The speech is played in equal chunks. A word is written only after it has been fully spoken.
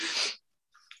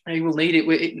He will need it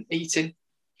with eating.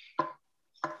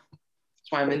 That's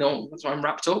why I'm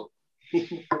wrapped up.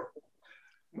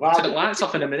 Well, Turn the lights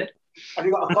off in a minute. Have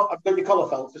you got your collar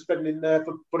felt for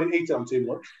for putting eating on too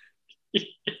much?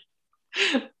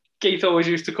 Keith always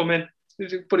used to come in,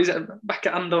 put his back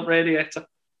hand on radiator.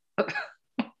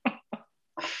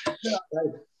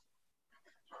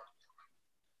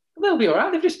 They'll be all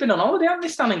right. They've just been on holiday, haven't they,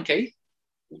 Stan and Keith?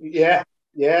 Yeah.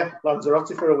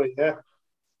 Lanzarote for a week, yeah.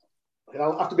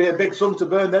 It'll have to be a big sun to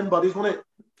burn them bodies, won't it?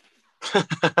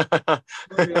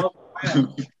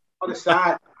 On the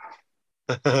side.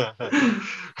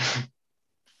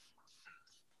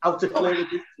 How to clear the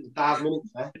beach in 5 minutes,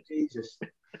 eh? Jesus.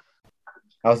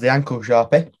 How's the ankle,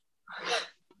 Sharpie?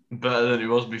 Better than it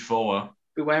was before.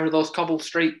 Beware of those cobbled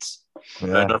streets.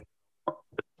 Yeah.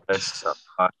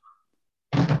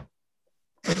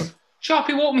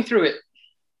 Sharpie, walk me through it.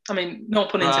 I mean, no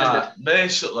pun intended.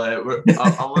 Basically, I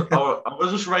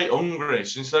was just right hungry.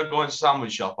 So instead of going to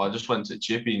sandwich shop, I just went to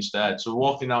Chippy instead. So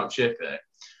walking out Chippy,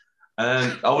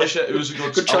 and I wish it was a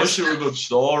good. I wish it were a good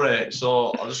story.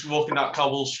 So I was just walking down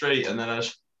Cobble Street, and then I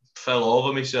just fell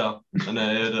over myself, and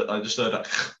I just heard that,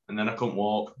 and then I couldn't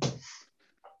walk.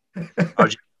 And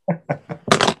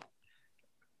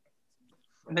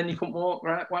then you couldn't walk,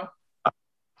 right? Well,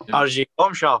 how did you get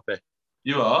home, Sharpie?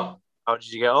 You are? How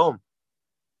did you get home?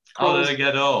 How did I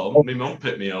get home? My mum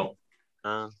picked me up.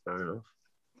 Fair enough.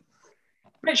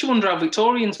 Makes you wonder how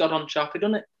Victorians got on, Sharpie,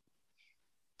 doesn't it?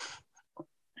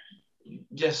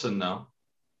 Yes and no.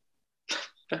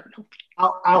 Fair enough.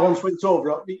 I once went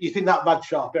over. You think that bad,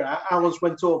 Sharpie? I once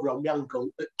went over on my ankle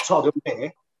at Tottenham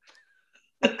Bay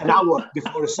an hour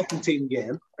before a second team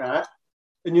game, right?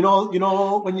 And you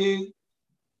know when you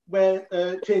where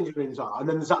changing rooms are, and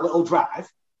then there's that little drive.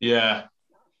 Yeah.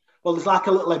 Well, there's like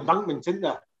a little embankment, isn't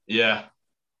there? Yeah.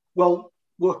 Well,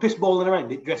 we're piss balling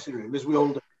around in dressing room as we all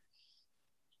do.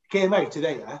 Came out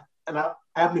today, and I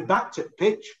had my back to the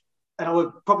pitch, and I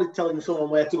was probably telling someone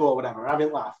where to go or whatever,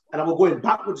 having laughed, and I was going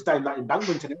backwards down that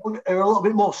embankment, and it was a little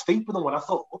bit more steeper than what I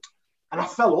thought, and I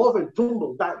fell over and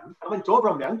tumbled down. I went over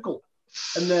on my ankle,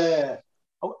 and I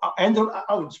ended up,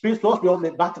 I was supposed to be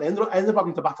opening back, and I ended up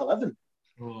having to bat 11.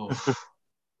 Oh,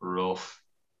 rough.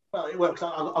 Well, it works. I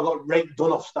got raped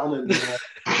done off Stan, and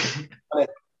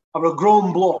I'm a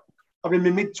grown bloke. I'm in my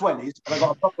mid-20s, and I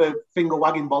got a proper finger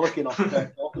wagging bollocking off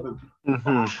both of them.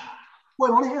 Mm-hmm.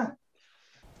 Wait, what here?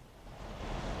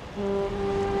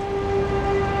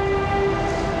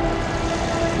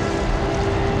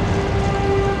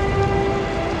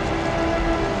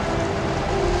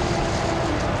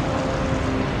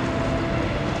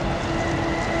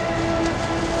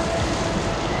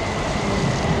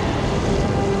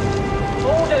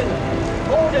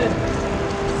 Gordon,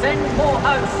 send more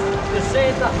house to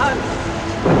save the house.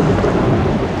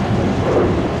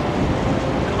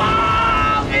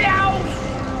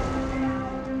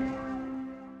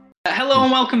 Hello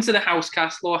and welcome to the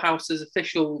Housecast, Law House's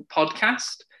official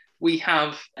podcast. We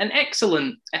have an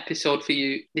excellent episode for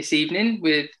you this evening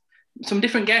with some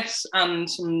different guests and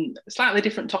some slightly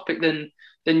different topic than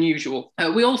usual.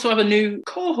 We also have a new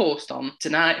co-host on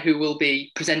tonight who will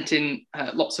be presenting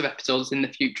lots of episodes in the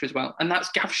future as well. And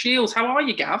that's Gav Shields. How are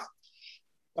you, Gav?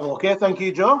 I'm okay, thank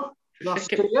you, Joe. Nice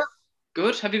to see you.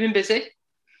 Good. Have you been busy?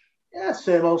 Yeah,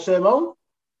 same old.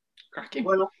 Cracking.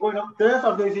 Going up turf,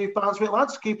 having a few pints with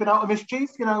lads, keeping out of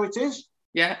mischief, you know how it is.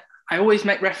 Yeah, I always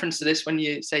make reference to this when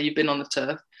you say you've been on the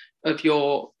turf, of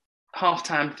your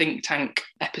halftime think tank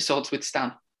episodes with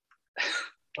Stan.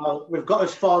 Well, we've got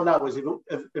as far now as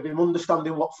of him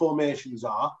understanding what formations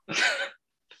are,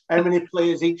 how many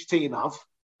players each team have,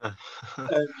 and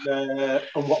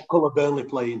what colour Burnley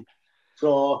playing.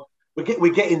 So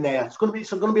we're getting there. It's going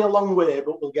to be a long way,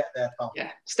 but we'll get there, pal.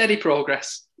 Yeah, steady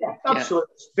progress. Yeah, absolutely.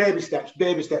 Yeah. Baby steps.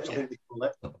 Yeah. I think we call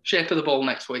it. Shape of the ball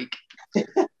next week.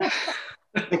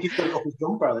 I think he's got it up his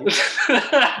jumper, I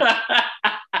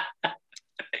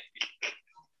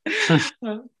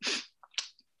think.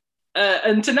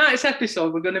 And tonight's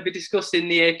episode, we're going to be discussing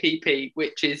the APP,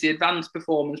 which is the Advanced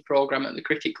Performance Programme at the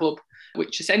Cricket Club,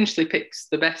 which essentially picks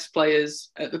the best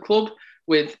players at the club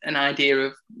with an idea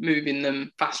of moving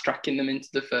them, fast-tracking them into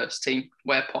the first team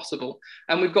where possible.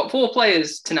 And we've got 4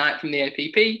 players tonight from the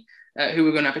APP who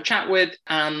we're going to have a chat with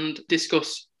and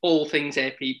discuss all things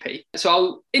APP. So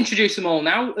I'll introduce them all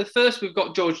now. First, we've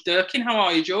got George Durkin. How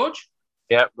are you, George?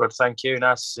 Yeah, good, thank you.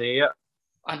 Nice to see you.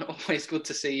 And always good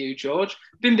to see you, George.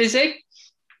 Been busy?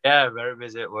 Yeah, very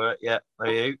busy at work. Yeah, how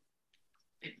are you?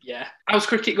 Yeah. How's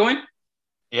cricket going?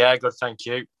 Yeah, good, thank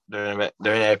you. Doing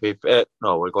APP.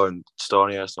 No, we're going to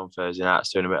Stoneyhurst on Thursday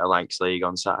nights, doing a bit of Lancs League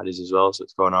on Saturdays as well, so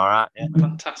it's going all right. Yeah.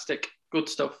 Fantastic. Good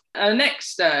stuff. Our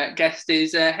next guest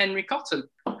is Henry Cotton.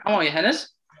 How are you, Henners?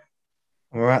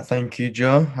 All right, thank you,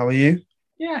 Joe. How are you?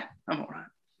 Yeah, I'm all right.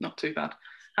 Not too bad.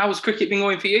 How's cricket been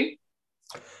going for you?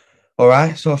 All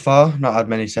right, so far. Not had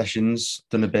many sessions.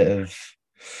 Done a bit of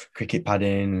cricket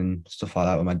padding and stuff like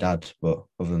that with my dad, but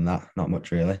other than that, not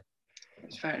much really.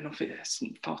 It's fair enough. It's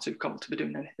far too cold to be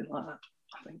doing anything like that,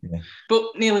 I think. Yeah.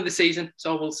 But nearly the season,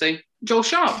 so we'll see. Joe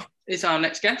Sharp is our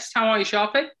next guest. How are you,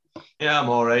 Sharpie? Yeah, I'm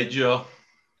all right, Joe.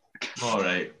 I'm all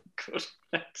right. Good.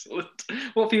 Excellent.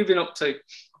 What have you been up to?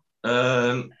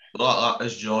 Like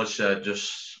as George said,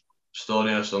 just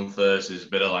Stonehurst on Thursdays, a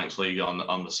bit of Lancs League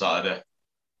on the Saturday.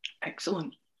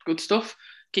 Excellent. Good stuff.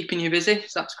 Keeping you busy,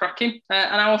 so that's cracking.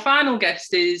 And our final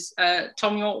guest is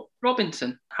Tom York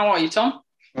Robinson. How are you, Tom?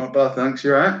 Not bad, thanks.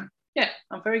 You all right? Yeah,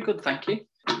 I'm very good, thank you.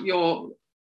 You're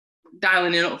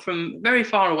dialing in up from very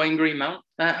far away in Greenmount.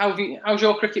 How's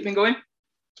your cricket been going?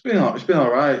 It's been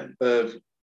all right.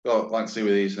 Got Lancs League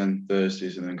with these on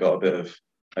Thursdays, and then got a bit of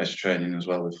extra training as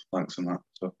well with Lancs and that.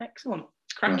 So excellent.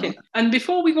 It's cracking. And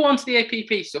before we go on to the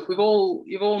APP stuff,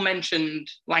 you've all mentioned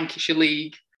Lancashire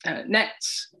League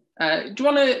nets.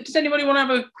 Does anybody want to have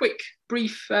a quick,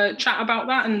 brief chat about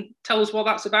that and tell us what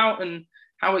that's about and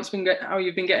how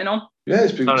you've been getting on? Yeah,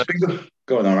 it's been good.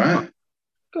 Going all right.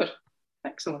 Good,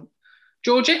 excellent.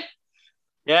 Georgie?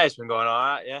 Yeah, it's been going all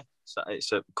right. Yeah,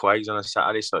 it's at Quags on a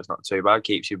Saturday, so it's not too bad.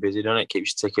 Keeps you busy, doesn't it?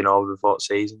 Keeps you ticking over before the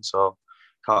season, so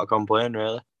can't complain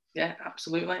really. Yeah,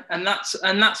 absolutely, and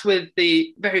that's with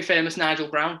the very famous Nigel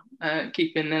Brown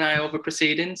keeping an eye over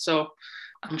proceedings. So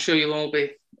I'm sure you'll all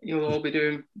be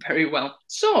doing very well.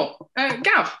 So,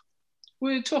 Gav,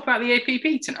 we'll talk about the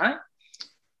APP tonight.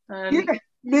 Yeah,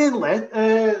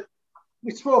 mainly.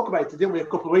 We spoke about it, didn't we, a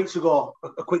couple of weeks ago?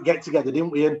 A quick get together,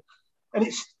 didn't we? And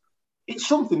it's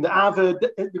something that I've heard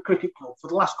at the cricket club for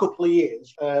the last couple of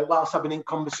years, whilst I've been in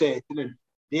conversation and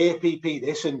the APP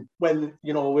this, and when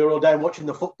we were all down watching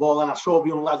the football, and I saw the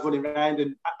young lad running around,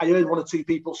 and I heard one or two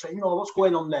people saying, what's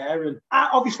going on there? And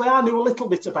I knew a little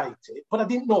bit about it, but I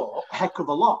didn't know a heck of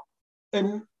a lot.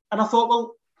 And I thought,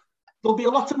 well, there'll be a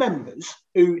lot of members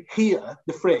who hear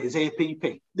the phrase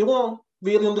APP. They won't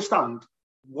really understand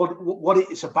what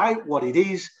it's about, what it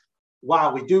is, why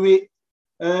we do it.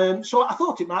 So I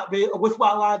thought it might be a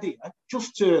worthwhile idea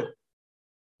just to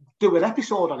do an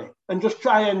episode on it and just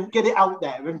try and get it out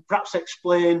there and perhaps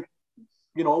explain,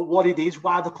 what it is,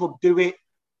 why the club do it,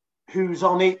 who's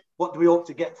on it, what do we hope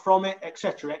to get from it,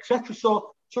 etc., etc.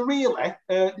 So really,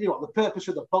 the purpose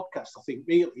of the podcast, I think,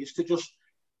 really is to just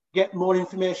get more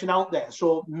information out there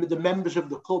so the members of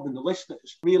the club and the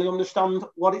listeners really understand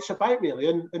what it's about, really,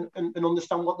 and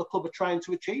understand what the club are trying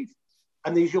to achieve.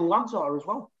 And these young lads are as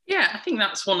well. Yeah, I think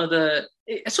that's one of the...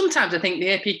 Sometimes I think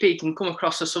the APP can come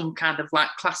across as some kind of like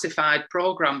classified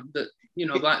programme that,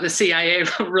 like the CIA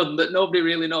run that nobody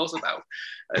really knows about.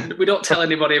 And we don't tell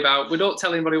anybody about. We don't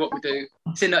tell anybody what we do.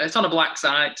 It's on a black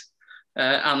site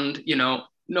and,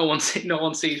 no one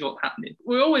sees what's happening.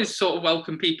 We always sort of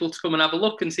welcome people to come and have a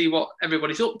look and see what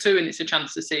everybody's up to, and it's a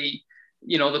chance to see,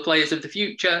 the players of the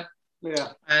future.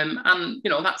 Yeah. And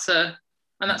that's a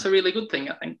really good thing,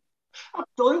 I think.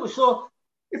 Absolutely. So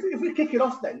if we kick it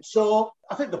off then, so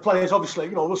I think the players obviously,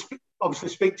 will obviously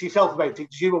speak to yourself about it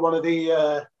because you were one of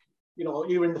the,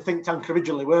 you were in the think tank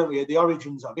originally, weren't we, at the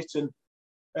origins of it, and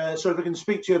so if we can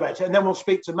speak to you about it, and then we'll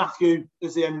speak to Matthew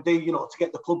as the MD, to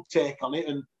get the club take on it,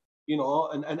 and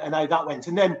and how that went,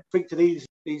 and then speak to these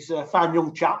fine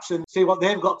young chaps and see what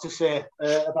they've got to say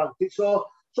about it.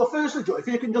 So firstly, Joe, if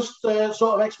you can just sort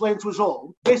of explain to us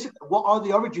all, basically, what are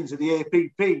the origins of the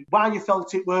APP, why you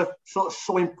felt it were sort of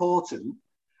so important,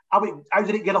 how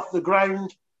did it get off the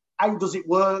ground, how does it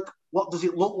work, what does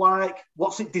it look like,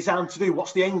 what's it designed to do,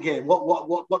 what's the end game,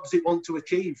 what does it want to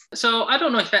achieve? So I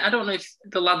don't know if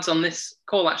the lads on this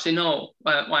call actually know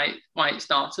why it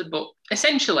started, but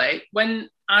essentially, when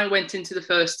I went into the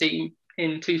first team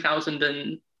in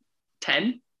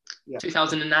 2010. Yeah.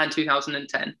 2009,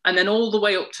 2010. And then all the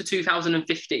way up to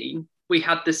 2015, we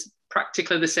had this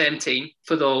practically the same team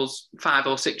for those 5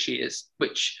 or 6 years,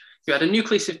 which you had a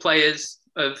nucleus of players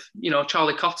of,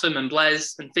 Charlie Cottam and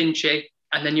Blaise and Finchy.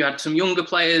 And then you had some younger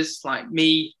players like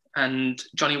me and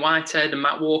Johnny Whitehead and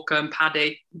Matt Walker and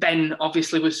Paddy. Ben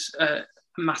obviously was a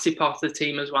massive part of the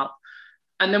team as well.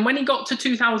 And then when he got to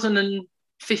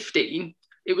 2015,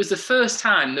 it was the first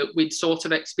time that we'd sort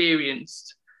of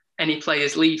experienced any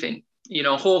players leaving.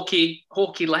 Hawkey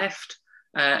left,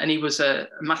 and he was a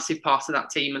massive part of that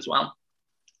team as well.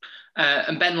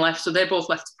 And Ben left, so they both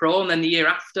left to pro. And then the year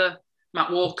after,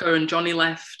 Matt Walker and Johnny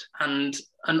left, and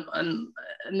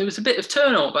there was a bit of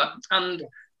turnover. And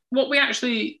what we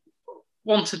actually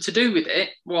wanted to do with it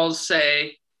was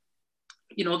say,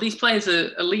 these players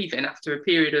are leaving after a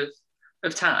period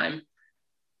of time.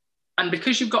 And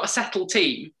because you've got a settled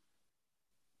team,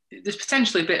 there's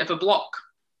potentially a bit of a block,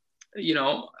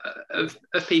 of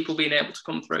people being able to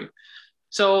come through.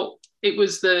 So it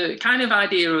was the kind of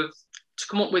idea to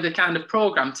come up with a kind of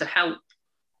programme to help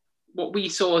what we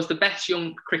saw as the best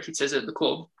young cricketers at the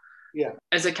club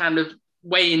as a kind of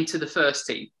way into the first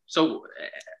team. So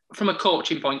from a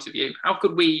coaching point of view, how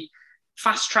could we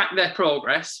fast track their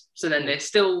progress so then they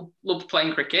still loved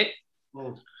playing cricket,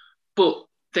 but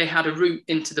they had a route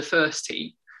into the first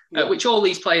team, which all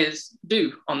these players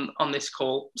do on this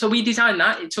call. So we designed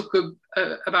that. It took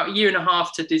about a year and a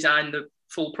half to design the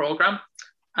full programme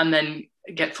and then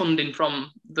get funding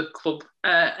from the club.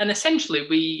 And essentially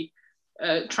we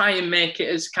try and make it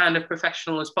as kind of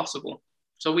professional as possible.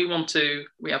 So we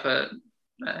have a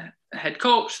head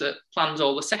coach that plans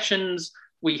all the sessions.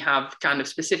 We have kind of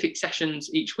specific sessions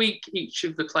each week. Each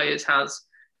of the players has,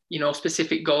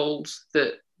 specific goals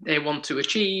that they want to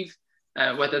achieve,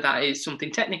 whether that is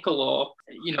something technical or,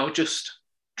 just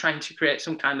trying to create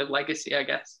some kind of legacy, I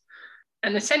guess.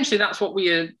 And essentially that's what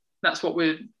we're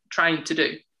trying to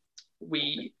do.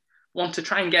 We want to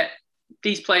try and get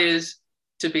these players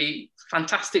to be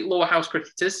fantastic lower house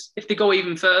cricketers. If they go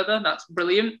even further, that's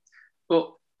brilliant.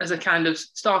 But as a kind of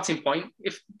starting point,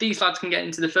 if these lads can get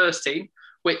into the first team,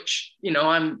 which,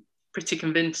 I'm pretty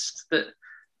convinced that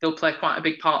they'll play quite a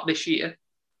big part this year,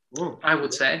 I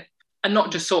would say, and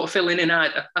not just sort of fill in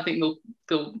either. I think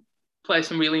they'll play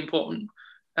some really important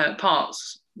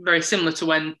parts, very similar to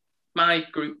when my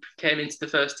group came into the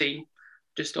first team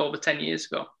just over 10 years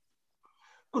ago.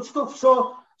 Good stuff.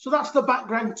 So that's the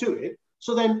background to it.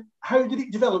 So then how did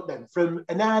it develop then from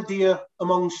an idea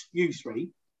amongst you three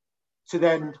to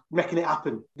then making it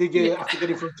happen? Did you have to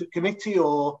get in front of a committee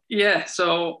or? Yeah,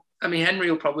 so, Henry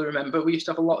will probably remember, we used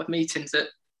to have a lot of meetings at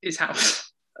his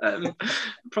house.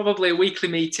 Probably a weekly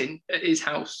meeting at his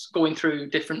house, going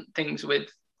through different things with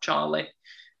Charlie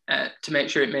to make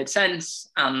sure it made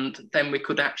sense, and then we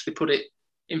could actually put it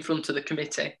in front of the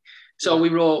committee. So we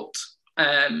wrote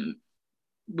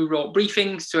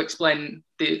briefings to explain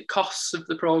the costs of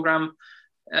the programme,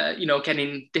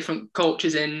 getting different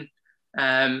coaches in,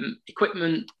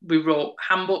 equipment. We wrote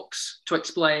handbooks to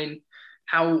explain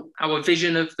how our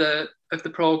vision of the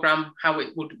programme, how it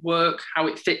would work, how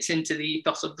it fits into the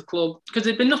ethos of the club. Because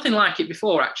there'd been nothing like it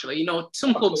before, actually.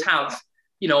 Some clubs have,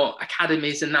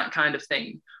 academies and that kind of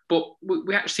thing. But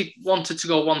we actually wanted to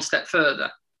go one step further.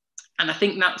 And I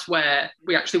think that's where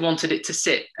we actually wanted it to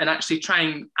sit and actually try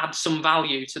and add some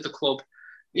value to the club.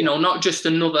 Not just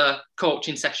another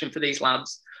coaching session for these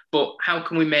lads, but how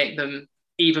can we make them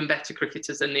even better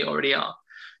cricketers than they already are?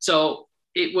 So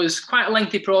it was quite a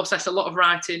lengthy process, a lot of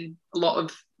writing, a lot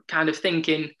of kind of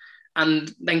thinking,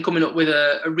 and then coming up with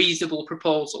a reasonable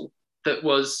proposal that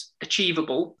was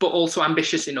achievable, but also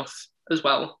ambitious enough as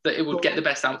well, that it would get the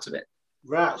best out of it.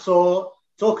 Right. So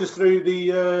talk us through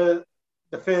the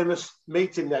famous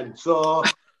meeting then. So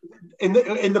in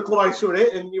the club I saw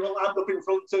it, and you will end up in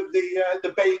front of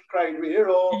the bait crowd here,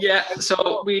 or? Yeah.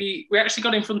 So we actually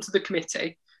got in front of the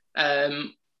committee.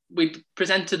 We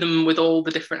presented them with all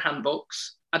the different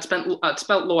handbooks. I'd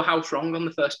spelt lower house wrong on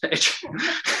the first page.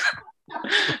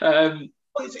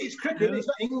 It's cricket, it's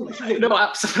not English, is it? No,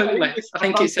 absolutely. I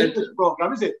think it said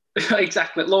program, is it?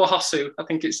 Exactly, Lower Hosu, I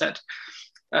think it said,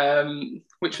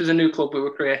 which was a new club we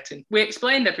were creating. We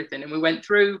explained everything and we went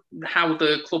through how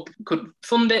the club could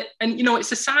fund it. And,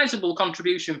 it's a sizable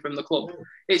contribution from the club.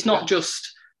 It's not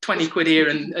just 20 quid here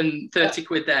and 30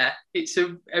 quid there. It's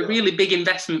a really big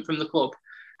investment from the club.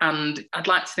 And I'd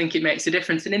like to think it makes a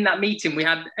difference. And in that meeting, we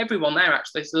had everyone there,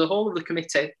 actually. So the whole of the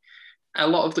committee, a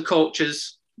lot of the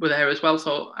coaches were there as well.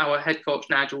 So our head coach,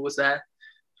 Nigel, was there.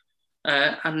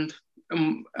 And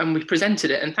we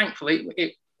presented it. And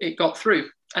thankfully, it got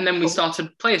through. And then we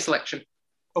started player selection.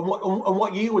 And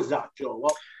what year was that, Joe?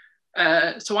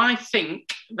 So I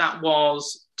think that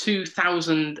was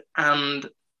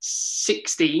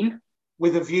 2016.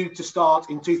 With a view to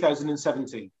start in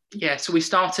 2017. Yeah, so we either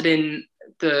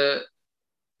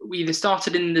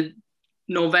started in the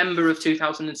November of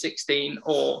 2016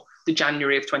 or the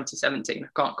January of 2017. I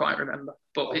can't quite remember,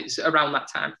 but it's around that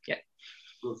time. Yeah.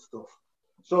 Good stuff.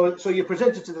 So you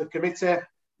presented to the committee.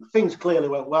 Things clearly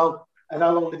went well. And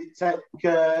how long did it take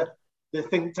the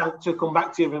think tank to come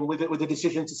back to you and with a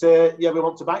decision to say, yeah, we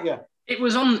want to back you? It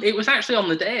was actually on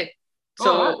the day.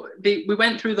 So we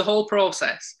went through the whole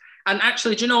process. And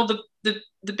actually, do you know, the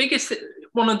biggest,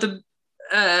 one of the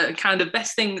kind of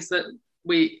best things that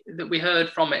we heard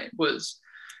from it was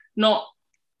not,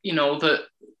 that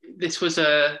this was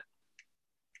a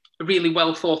really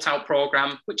well thought out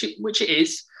program, which it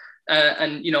is,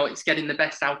 and it's getting the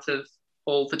best out of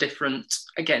all the different,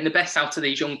 getting the best out of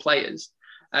these young players.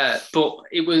 But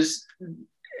it was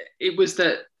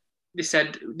that they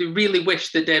said they really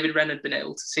wished that David Wren had been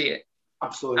able to see it.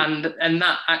 Absolutely. And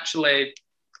that actually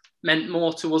meant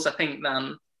more to us, I think,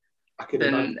 than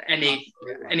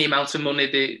any amount of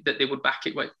money that they would back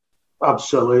it with.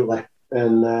 Absolutely.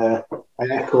 And I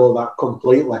echo that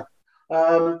completely.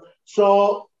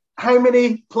 So how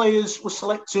many players were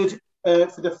selected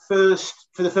for the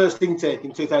first intake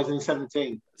in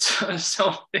 2017?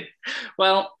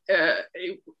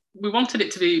 We wanted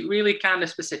it to be really kind of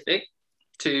specific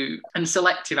and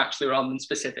selective, actually, rather than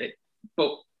specific.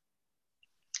 But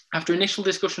after initial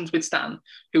discussions with Stan,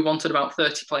 who wanted about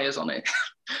 30 players on it,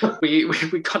 we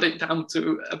got it down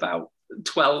to about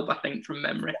 12, I think, from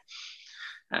memory,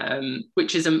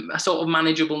 which is a sort of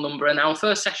manageable number. And our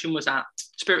first session was at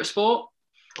Spirit of Sport.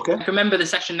 Okay. I can remember the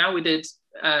session now. We did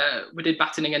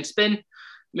batting against spin,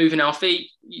 moving our feet,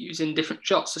 using different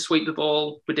shots to sweep the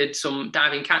ball. We did some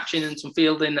diving catching and some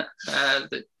fielding that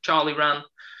Charlie ran.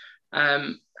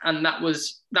 And that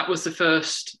was the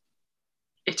first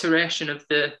iteration of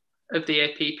the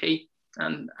APP,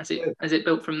 and as it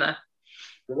built from there.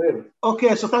 Brilliant.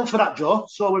 Okay, so thanks for that, Joe.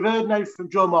 So we've heard now from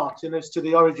Joe Martin as to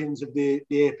the origins of the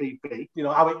APP,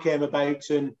 how it came about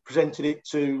and presented it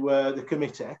to the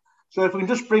committee. So if we can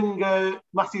just bring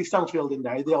Matthew Stansfield in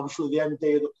now, obviously the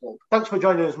MD of the club. Thanks for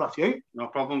joining us, Matthew. No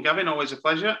problem, Gavin. Always a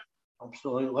pleasure.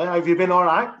 Absolutely. Have you been all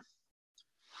right?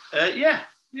 Yeah,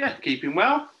 keeping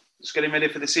well. Just getting ready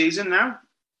for the season now.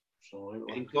 Absolutely.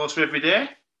 Getting closer every day.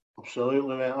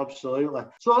 Absolutely, mate. Absolutely.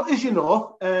 So, as you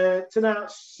know,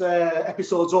 tonight's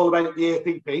episode's all about the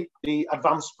APP, the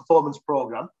Advanced Performance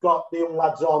Programme. Got the young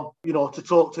lads on, to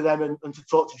talk to them and to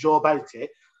talk to Joe about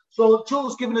it. So,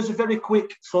 Joe's given us a very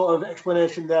quick sort of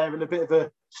explanation there and a bit of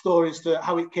a story as to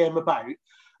how it came about.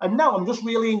 And now I'm just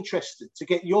really interested to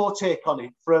get your take on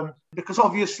it because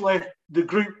obviously the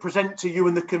group present to you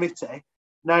and the committee.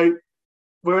 Now,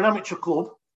 we're an amateur club,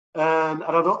 and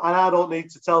I don't need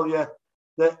to tell you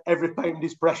that every pound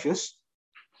is precious.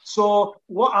 So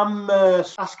what I'm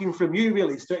asking from you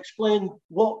really is to explain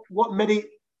what made it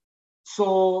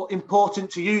so important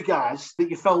to you guys that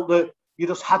you felt that you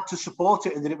just had to support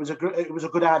it and that it was a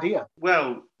good idea.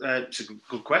 Well, it's a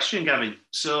good question, Gavin.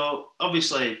 So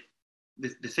obviously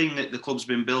the thing that the club's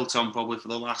been built on probably for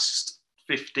the last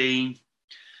 15,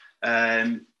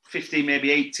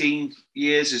 maybe 18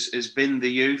 years has been the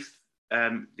youth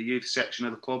section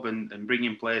of the club and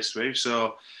bringing players through.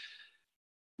 So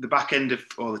the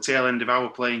the tail end of our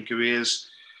playing careers,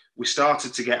 we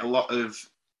started to get a lot of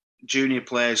junior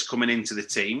players coming into the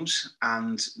teams,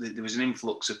 and there was an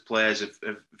influx of players of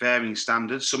varying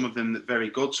standards. Some of them that very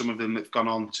good, some of them that have gone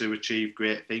on to achieve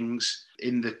great things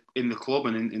in the club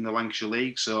and in the Lancashire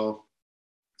League. So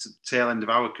to the tail end of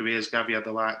our careers, Gavi had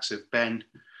the likes of Ben,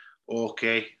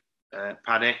 Orkey,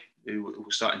 Paddy, who were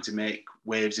starting to make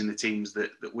waves in the teams that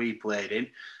we played in,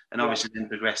 and obviously then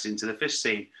progressed into the first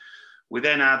team. We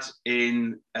then had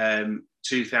in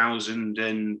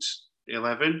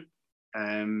 2011,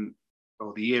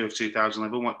 or the year of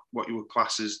 2011, what you would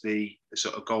class as the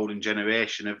sort of golden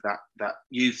generation of that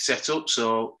youth setup.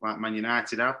 So like Man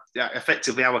United have,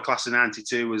 effectively our class of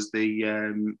 '92 was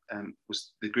the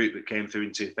group that came through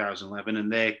in 2011,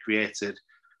 and they created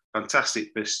a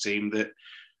fantastic first team that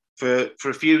for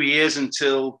a few years,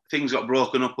 until things got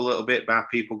broken up a little bit by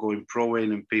people going pro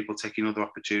in and people taking other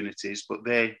opportunities, but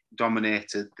they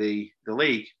dominated the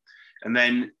league. And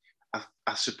then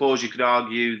I suppose you could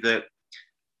argue that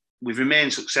we've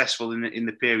remained successful in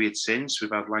the period since.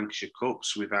 We've had Lancashire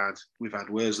Cups, we've had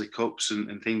Worsley Cups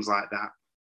and things like that.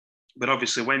 But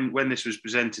obviously when this was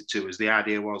presented to us, the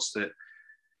idea was that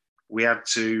we had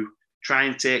to try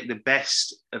and take the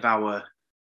best of our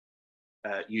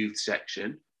youth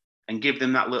section and give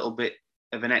them that little bit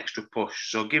of an extra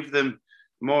push. So give them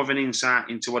more of an insight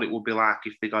into what it would be like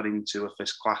if they got into a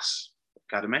first class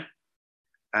academy.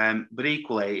 But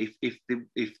equally, if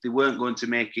they weren't going to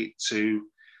make it to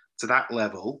that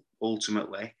level,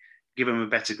 ultimately, give them a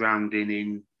better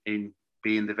grounding in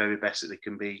being the very best that they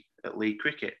can be at league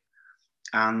cricket.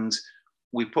 And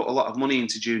we put a lot of money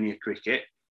into junior cricket,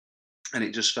 and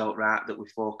it just felt right that we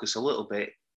focus a little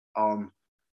bit on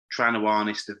trying to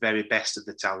harness the very best of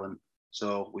the talent.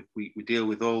 So we deal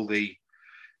with all the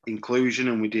inclusion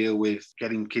and we deal with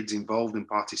getting kids involved in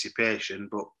participation,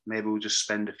 but maybe we'll just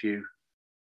spend a few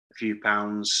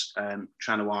pounds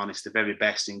trying to harness the very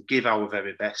best and give our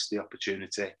very best the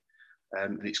opportunity.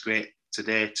 And it's great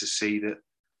today to see that,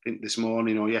 I think this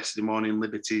morning or yesterday morning,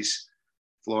 Liberty's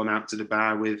flown out to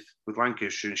Dubai with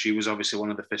Lancashire, and she was obviously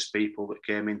one of the first people that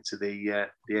came into the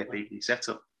APP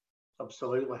setup.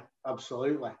 Absolutely.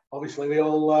 Obviously,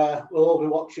 we'll all be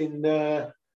watching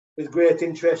with great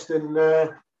interest and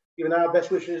giving our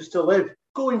best wishes to Liv.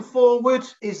 Going forward,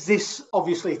 is this,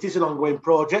 obviously it is an ongoing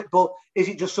project, but is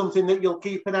it just something that you'll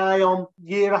keep an eye on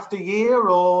year after year,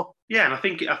 or? Yeah, and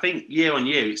I think year on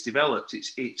year it's developed.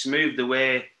 It's moved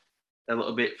away a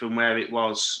little bit from where it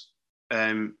was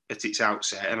at its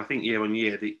outset, and I think year on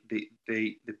year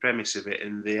the premise of it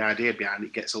and the idea behind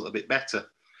it gets a little bit better.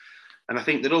 And I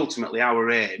think that ultimately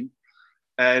our aim,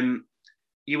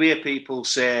 you hear people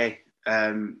say,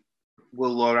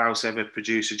 will Lower House ever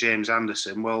produce a James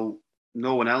Anderson? Well,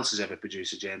 no one else has ever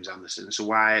produced a James Anderson. So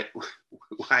why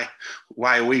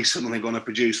are we suddenly going to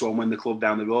produce one when the club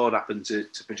down the road happened to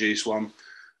produce one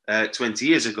 20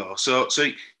 years ago? So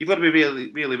you've got to be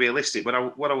really, really realistic.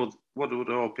 But what I would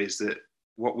hope is that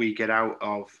what we get out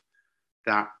of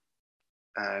that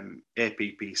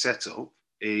APP setup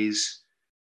is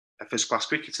a first-class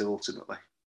cricketer ultimately.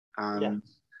 And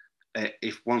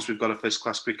if once we've got a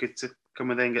first-class cricketer, can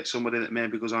we then get somebody that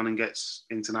maybe goes on and gets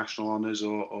international honours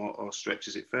or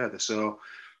stretches it further? So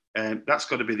that's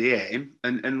got to be the aim.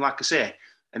 And like I say,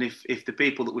 and if the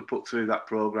people that we put through that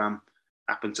programme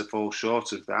happen to fall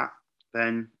short of that,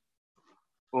 then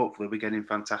hopefully we're getting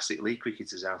fantastic league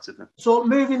cricketers out of them. So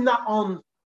moving that on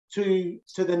to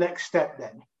the next step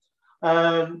then.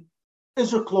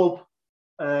 As a club,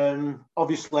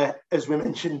 obviously, as we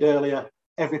mentioned earlier,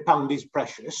 every pound is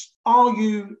precious. Are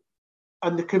you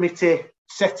and the committee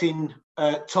setting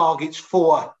targets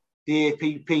for the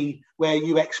APP where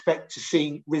you expect to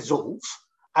see results,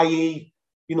 i.e.,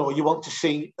 you want to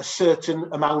see a certain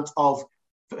amount of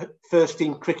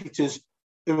first-team cricketers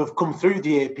who have come through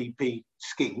the APP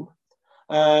scheme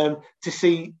to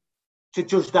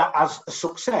judge that as a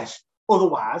success?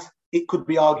 Otherwise, it could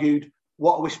be argued,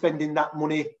 what are we spending that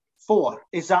money for?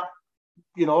 Is that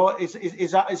is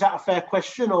that a fair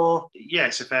question, or? Yeah,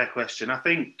 it's a fair question. I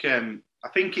think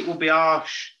it will be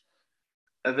harsh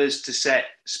of us to set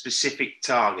specific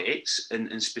targets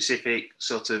and specific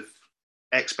sort of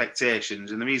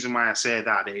expectations. And the reason why I say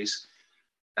that is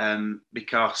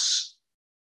because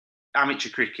amateur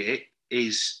cricket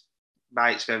is,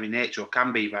 by its very nature, or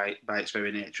can be by its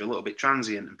very nature, a little bit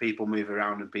transient, and people move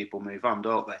around and people move on,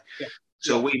 don't they? Yeah.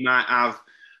 So we might have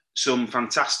some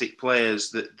fantastic players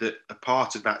that are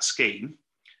part of that scheme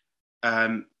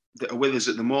that are with us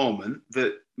at the moment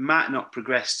that might not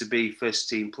progress to be first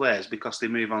team players because they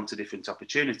move on to different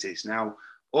opportunities. Now,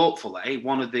 hopefully,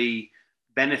 one of the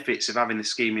benefits of having the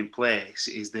scheme in place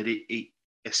is that it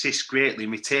assists greatly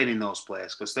in retaining those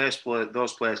players, because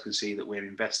those players can see that we're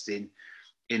investing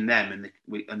in them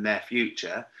and their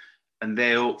future, and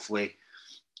they hopefully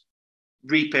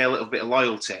repay a little bit of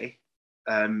loyalty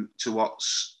to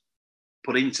what's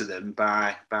put into them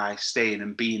by staying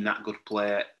and being that good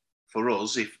player for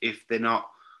us if they're not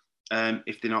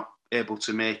able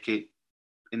to make it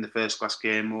in the first class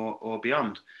game or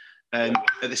beyond. At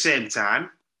the same time,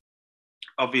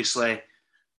 obviously,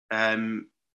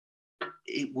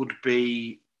 it would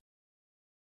be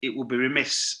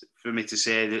remiss for me to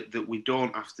say that we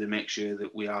don't have to make sure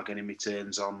that we are getting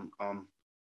returns on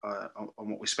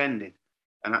what we're spending,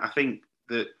 and I think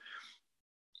that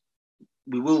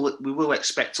we will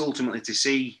expect ultimately to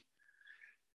see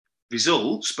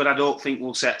results, but I don't think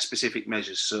we'll set specific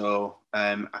measures. So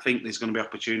I think there's going to be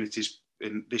opportunities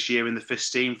this year in the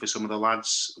first team for some of the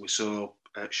lads. We saw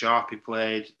Sharpie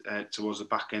played towards the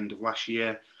back end of last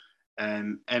year.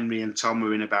 Emery and Tom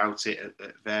were in about it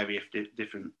at various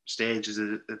different stages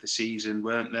of the season,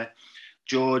 weren't they?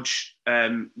 George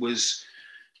was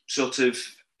sort of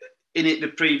in it the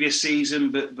previous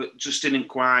season, but just didn't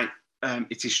quite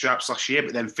hit his straps last year,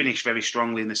 but then finished very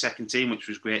strongly in the second team, which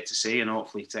was great to see, and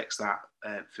hopefully takes that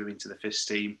through into the first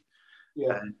team,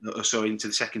 into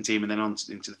the second team, and then on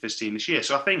into the first team this year.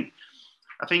 So I think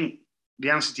the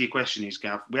answer to your question is,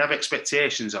 Gav, we have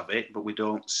expectations of it, but we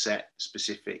don't set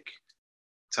specific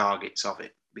targets of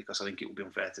it because I think it would be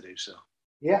unfair to do so.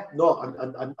 Yeah, no,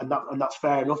 and that's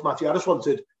fair enough, Matthew.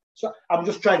 I'm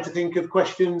just trying to think of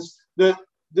questions that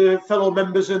the fellow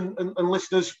members and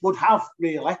listeners would have,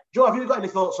 really. Joe, have you got any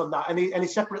thoughts on that? Any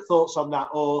separate thoughts on that?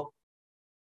 Or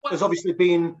as obviously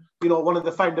being, one of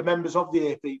the founder members of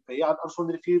the APP, I was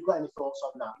wondering if you've got any thoughts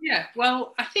on that. Yeah,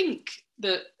 well, I think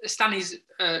that Stan is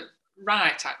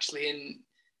right, actually,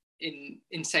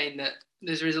 in saying that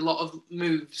there is a lot of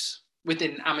moves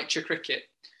within amateur cricket.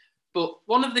 But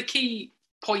one of the key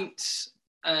points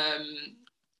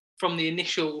from the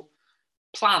initial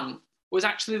plan was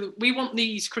actually that we want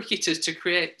these cricketers to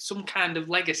create some kind of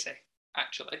legacy.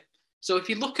 actually. So if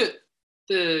you look at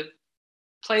the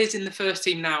players in the first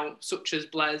team now, such as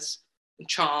Blaise and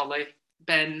Charlie,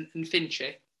 Ben and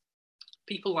Finchy,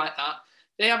 people like that,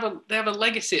 they have a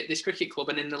legacy at this cricket club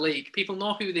and in the league. People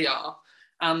know who they are,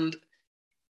 and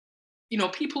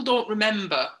people don't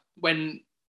remember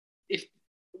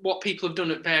what people have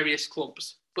done at various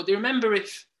clubs, but they remember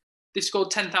if they scored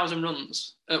 10,000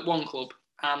 runs at one club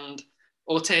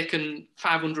or taken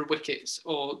 500 wickets,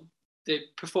 or they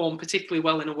performed particularly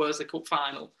well in a Worsley Cup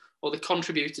final, or they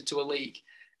contributed to a league.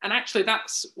 And actually,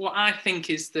 that's what I think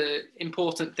is the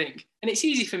important thing. And it's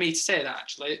easy for me to say that,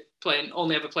 actually,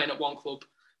 only ever playing at one club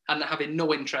and having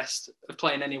no interest of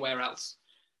playing anywhere else.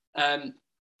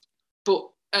 But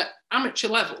at amateur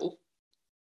level,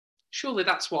 surely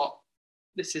that's what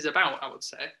this is about, I would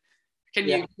say. Can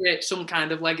you create some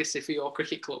kind of legacy for your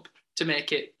cricket club to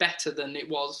make it better than it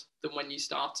was than when you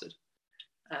started?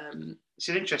 It's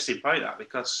an interesting point, that,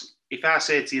 because if I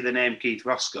say to you the name Keith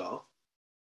Roscoe,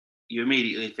 you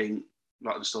immediately think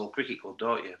Rottenstall Cricket Club,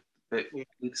 don't you? But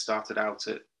Keith started out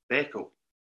at Bacup,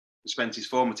 spent his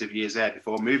formative years there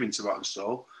before moving to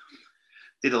Rottenstall.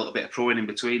 Did a little bit of proing in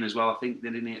between as well, I think,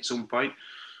 didn't he, at some point?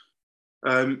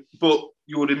 But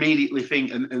you would immediately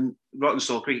think, and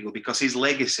Rottenstall Cricket Club, because his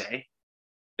legacy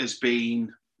has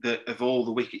been that of all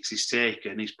the wickets he's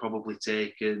taken, he's probably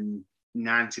taken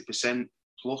 90%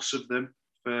 plus of them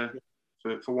for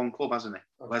one club, hasn't he?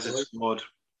 Les has scored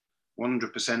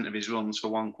 100% of his runs for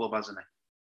one club, hasn't he?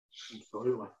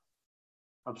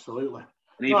 Absolutely.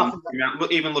 And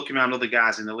even looking around other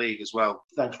guys in the league as well.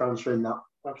 Thanks for answering that.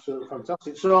 Absolutely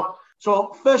fantastic.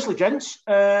 So firstly, gents,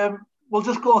 we'll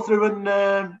just go through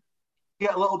and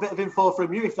get a little bit of info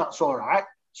from you, if that's all right.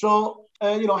 So,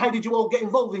 how did you all get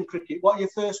involved in cricket? What are your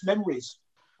first memories?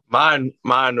 Mine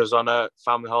was on a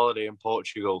family holiday in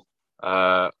Portugal.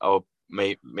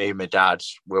 Me and my dad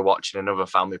were watching another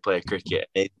family play cricket.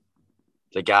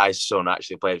 The guy's son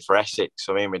actually played for Essex,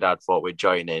 so me and my dad thought we'd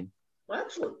join in.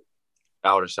 Excellent.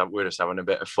 We're just having a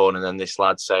bit of fun, and then this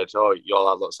lad said, "Oh, your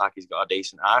lad looks like he's got a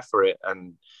decent eye for it."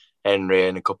 And Henry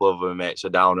and a couple of other mates are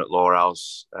down at Lower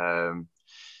House.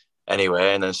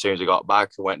 Anyway, and then as soon as I got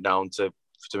back, I went down to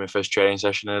my first training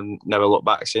session and never looked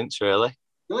back since, really.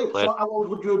 Really? So how old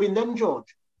would you have been then,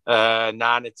 George? 9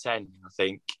 or 10, I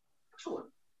think. Excellent.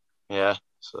 Yeah,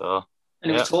 so...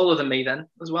 And he was taller than me then,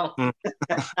 as well.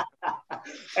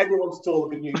 Everyone's taller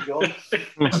than you, George.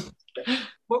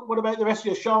 What about the rest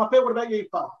of you? Sharpie, what about you,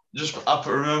 pal? I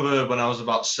remember when I was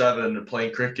about 7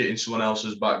 playing cricket in someone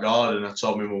else's back garden. I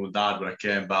told my mum and dad when I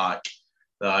came back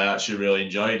that I actually really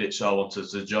enjoyed it, so I wanted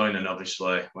to join. And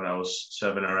obviously, when I was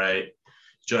 7 or 8,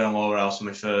 joined Lower House on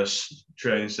my first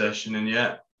training session, and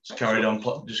just carried on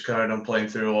playing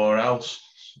through Lower House.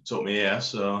 It took me here,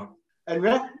 so.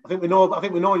 Henry, I think we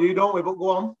know you, don't we? But go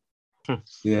on.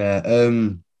 Yeah,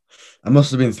 I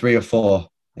must have been 3 or 4,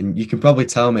 and you can probably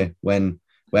tell me where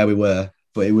we were,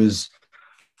 but it was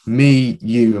me,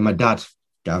 you, and my dad,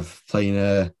 Gav,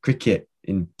 playing cricket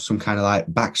in some kind of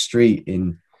like back street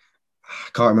in, I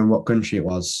can't remember what country it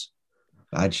was,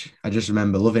 but I just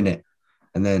remember loving it.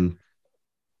 And then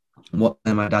my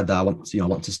dad that I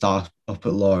want to start up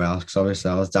at Lower House, because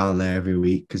obviously I was down there every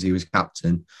week because he was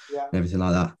captain and everything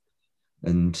like that.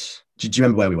 And do you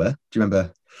remember where we were? Do you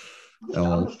remember?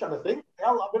 I'm just trying to think.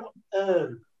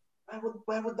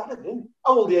 Where would that have been?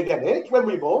 How old are you again, H? When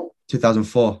were you born?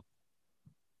 2004.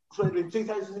 So it'd been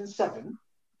 2007?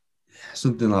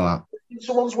 Something like that.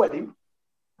 Someone's wedding?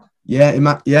 Yeah,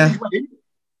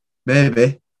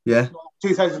 maybe, yeah.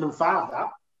 2005, that.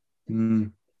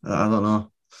 I don't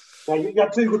know. Yeah, you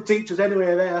had 2 good teachers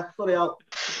anyway there. Bloody hell.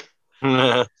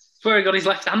 Where he got his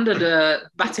left-handed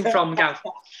batting from, Gav.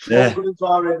 Yeah.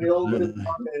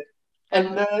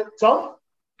 And Tom,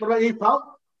 what about you,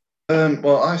 pal?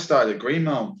 Well, I started at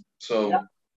Greenmount, so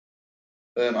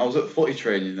I was at footy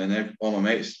training, and all my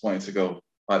mates wanted to go.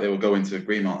 Like, they were going to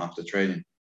Greenmount after training.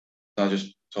 So I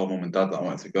just told mum and dad that I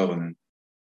wanted to go, and then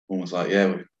mum was like, "Yeah,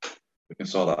 we can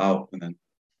sort that out." And then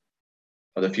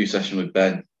I had a few sessions with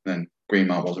Ben, and then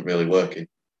Greenmount wasn't really working,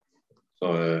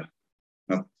 so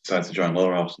I decided to join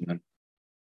Lower House, and then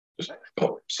just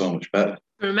got so much better.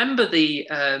 I remember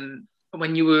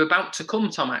when you were about to come,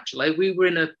 Tom, actually, we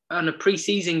were on a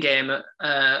pre-season game at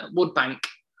Woodbank,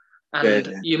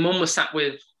 and your mum was sat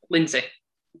with Lindsay.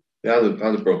 Yeah, I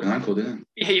had a broken ankle, didn't I?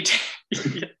 Yeah, you did.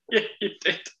 Yeah, you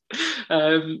did.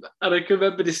 And I can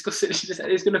remember discussing it. She just said,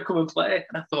 "He's going to come and play."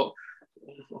 And I thought,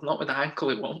 well, not with the ankle,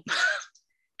 it won't.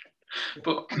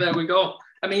 But there we go.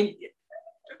 I mean,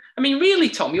 really,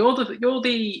 Tom, you're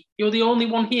the only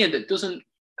one here that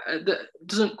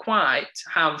doesn't quite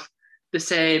have the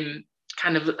same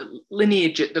kind of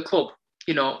lineage at the club.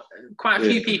 quite a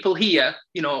few people here,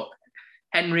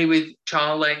 Henry with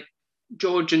Charlie,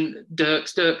 George and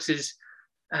Dirks. Dirks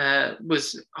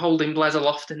was holding Blaise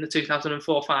Aloft in the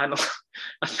 2004 final,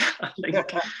 I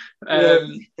think.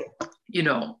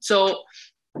 So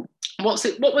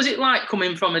what was it like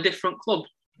coming from a different club?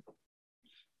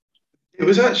 It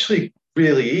was actually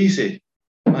really easy.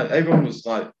 Like, everyone was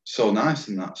like so nice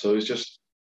in that. So it just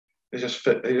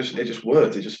fit. It just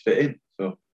worked. It just fit in.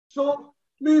 So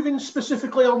moving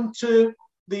specifically on to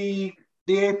the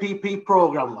APP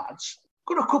program, lads.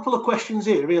 Got a couple of questions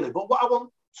here, really. But what I want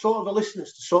sort of the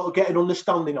listeners to sort of get an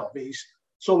understanding of is,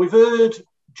 so we've heard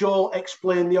Joe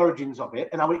explain the origins of it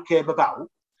and how it came about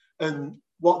and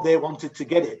what they wanted to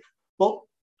get it. But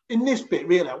in this bit,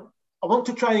 really, I want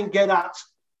to try and get at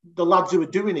the lads who are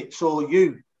doing it. So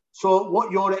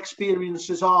what your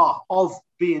experiences are of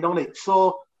being on it.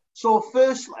 So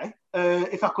firstly,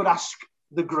 if I could ask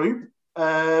the group,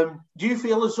 do you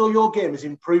feel as though your game has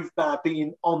improved by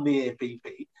being on the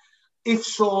APP? If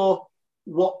so,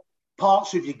 what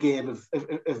parts of your game have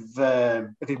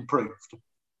improved?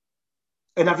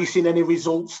 And have you seen any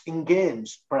results in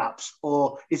games, perhaps?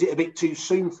 Or is it a bit too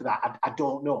soon for that? I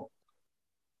don't know.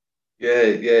 Yeah,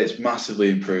 it's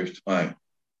massively improved. Like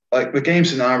the game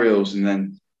scenarios and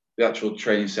then the actual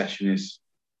training session is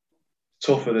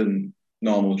tougher than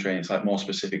normal training. It's like more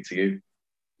specific to you.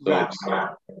 So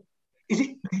right. Is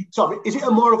it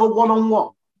a more of a one-on-one?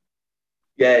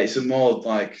 Yeah, it's a more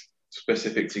like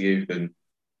specific to you than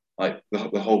like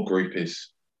the whole group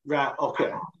is. Right. Okay.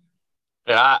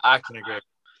 Yeah, I can agree.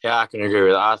 Yeah, I can agree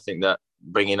with that. I think that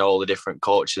bringing all the different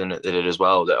coaches in that they did as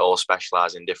well, that all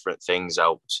specialise in different things,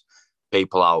 helped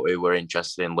people out who were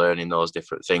interested in learning those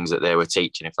different things that they were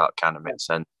teaching, if that kind of makes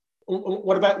sense.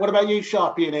 What about you,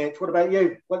 Sharpie and H? What about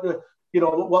you? What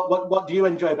do you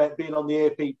enjoy about being on the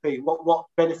APP? What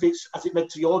benefits has it meant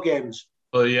to your games?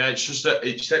 Well, yeah,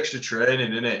 it's extra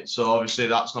training, isn't it? So obviously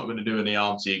that's not going to do any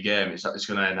harm to your game. It's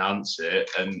going to enhance it,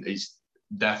 and it's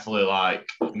definitely like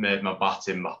made my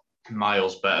batting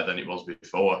miles better than it was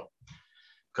before.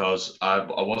 Because I don't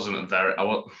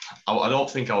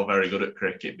think I was very good at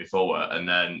cricket before, and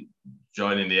then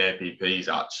joining the APP's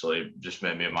actually just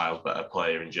made me a miles better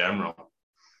player in general.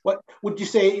 What would you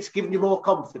say it's given you more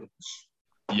confidence?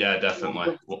 Yeah,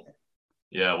 definitely.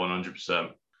 Yeah,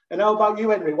 100%. And how about you,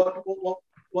 Henry?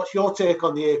 What's your take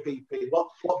on the APP?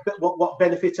 What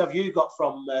benefits have you got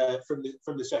from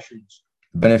the sessions?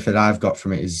 The benefit I've got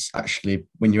from it is actually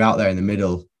when you're out there in the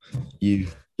middle, you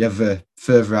have a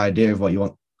further idea of what you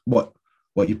want,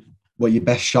 what your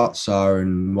best shots are,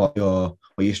 and what your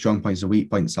strong points and weak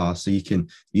points are, so you can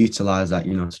utilize that,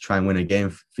 to try and win a game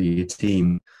for your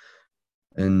team.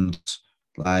 And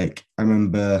like, I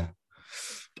remember,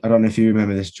 I don't know if you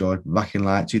remember this, George, back in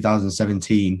like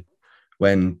 2017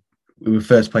 when we were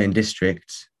first playing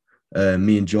district,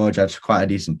 me and George had quite a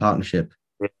decent partnership.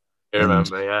 I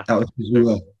remember, yeah. That was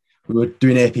because we were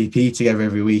doing APP together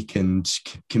every week and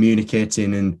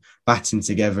communicating and batting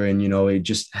together, and it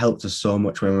just helped us so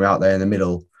much when we were out there in the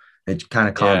middle. It kind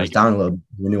of calmed us down a little bit.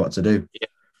 We knew what to do. Yeah.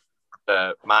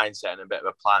 Mindset and a bit of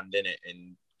a plan, didn't it?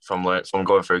 And from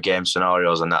going through game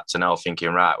scenarios and that to now thinking,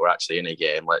 right, we're actually in a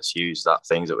game. Let's use that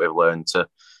things that we've learned to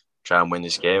try and win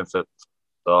this game. So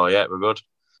yeah, we're good.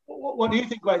 What do you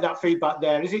think about that feedback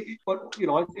there? Is it,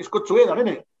 it's good to hear that, isn't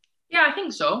it? Yeah, I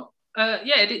think so.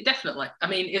 Yeah, definitely. I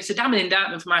mean, it's a damning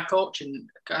indictment for my coach, and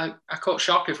I coached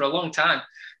Sharpie for a long time.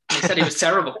 And he said he was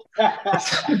terrible.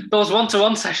 Those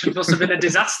one-to-one sessions must have been a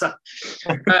disaster.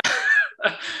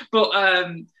 But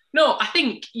no, I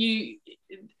think the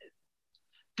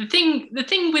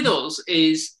thing with us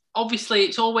is obviously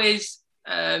it's always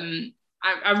I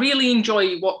really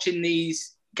enjoy watching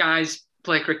these guys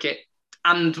play cricket,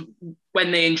 and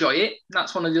when they enjoy it,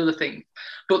 that's one of the other things.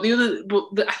 But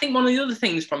I think one of the other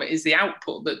things from it is the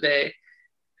output that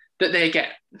they get.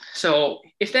 So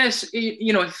if there's,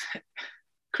 if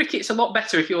cricket's a lot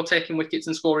better if you're taking wickets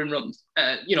and scoring runs,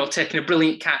 taking a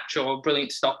brilliant catch or a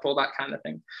brilliant stop or that kind of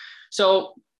thing.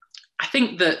 So I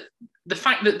think that the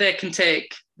fact that they can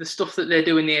take the stuff that they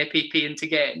do in the APP into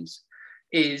games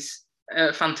is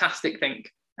a fantastic thing.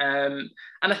 And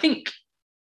I think,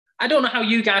 I don't know how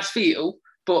you guys feel,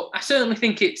 but I certainly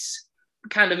think it's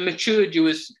kind of matured you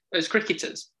as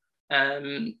cricketers.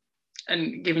 And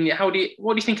giving you,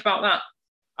 what do you think about that?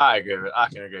 I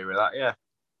can agree with that, yeah.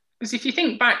 Because if you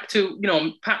think back to,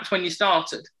 perhaps when you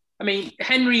started, I mean,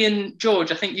 Henry and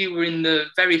George, I think you were in the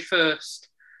very first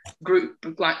group,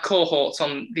 like cohorts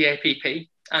on the APP,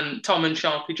 and Tom and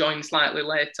Sharpie joined slightly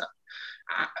later.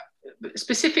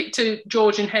 Specific to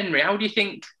George and Henry, how do you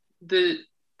think the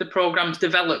program's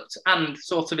developed and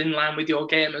sort of in line with your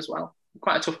game as well?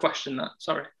 Quite a tough question, that.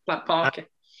 Sorry, Black Parky.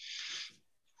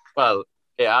 Well,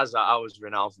 yeah, as I was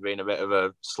renowned for being a bit of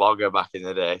a slogger back in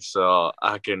the day, so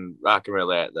I can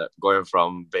relate that going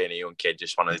from being a young kid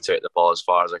just wanting to take the ball as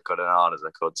far as I could and hard as I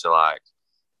could to like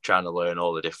trying to learn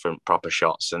all the different proper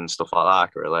shots and stuff like that. I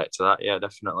can relate to that. Yeah,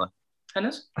 definitely.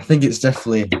 Hennes? I think it's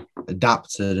definitely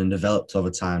adapted and developed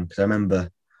over time, because I remember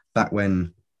back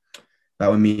when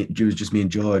it was just me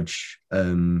and George,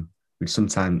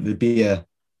 there'd be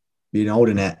an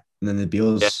older net, and then there'd be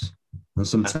us. Yeah. And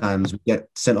sometimes we get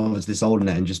sent over to this older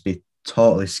net and just be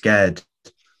totally scared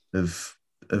of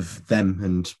them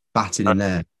and batting in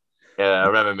there. Yeah, I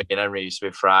remember me and Henry used to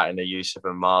be frightened of Yusuf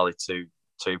and Marley, two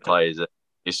players that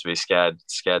used to be scared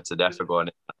to death of going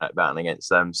in batting against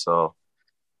them. So,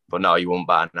 but no, you wouldn't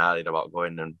bat an eyelid about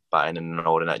going and batting in an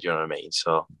older net. Do you know what I mean?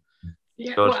 So,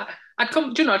 yeah, well, I'd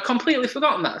completely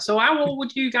forgotten that. So, how old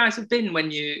would you guys have been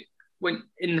when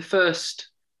in the first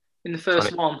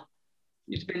 20, one?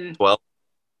 You'd been 12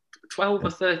 or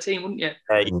 13, wouldn't you?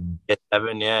 Year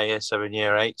 7, yeah, 7,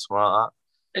 year 8, something like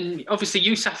that. And obviously,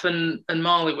 Yusuf and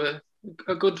Marley were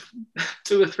a good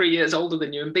 2 or 3 years older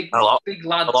than you, and big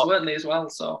lads, weren't they, as well?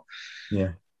 So,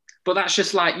 yeah. But that's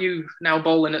just like you now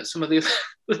bowling at some of the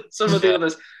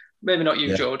others. Maybe not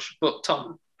you, George, but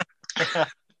Tom.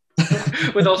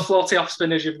 With those floaty off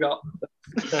spinners you've got.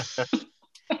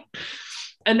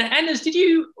 And Hennes, did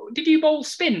you bowl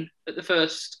spin at the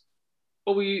first?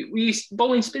 Or were you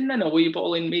bowling spin then, or were you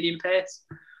bowling medium pace?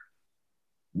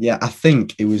 Yeah, I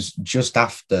think it was just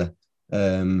after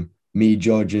me,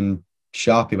 George, and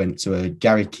Sharpie went to a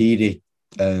Gary Keedy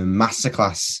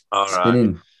masterclass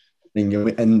spinning thing,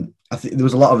 and I think there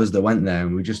was a lot of us that went there,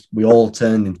 and we all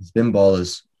turned into spin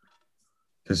bowlers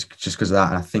because of that.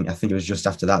 And I think it was just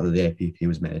after that the APP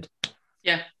was made.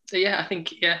 Yeah. I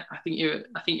think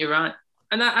you're right.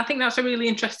 And I think that's a really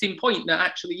interesting point, that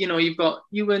actually, you've got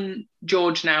you and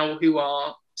George now who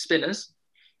are spinners,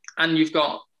 and you've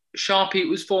got Sharpie, who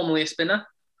was formerly a spinner.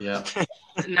 Yeah.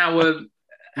 Now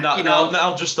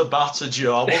just a batter,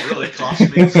 Joe. I won't really class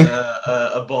me as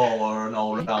a bowler or an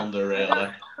all-rounder, really.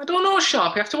 I don't know,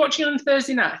 Sharpie. After watching you on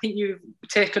Thursday night, I think you've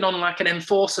taken on like an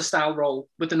enforcer-style role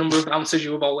with the number of bouncers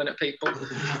you were bowling at people.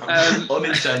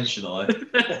 Unintentionally.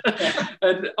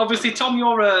 And obviously, Tom,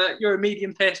 you're a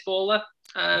medium-pace bowler.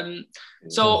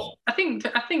 So I think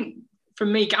for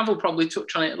me, Gav will probably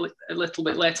touch on it a little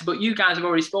bit later, but you guys have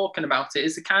already spoken about it.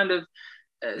 Is the kind of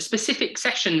specific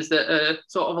sessions that are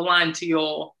sort of aligned to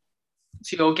your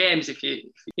games. If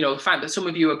the fact that some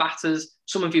of you are batters,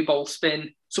 some of you bowl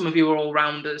spin, some of you are all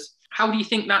rounders. How do you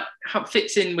think that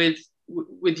fits in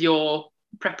with your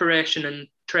preparation and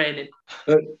training?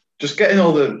 Just getting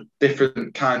all the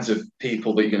different kinds of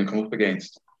people that you're going to come up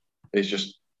against is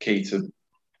just key to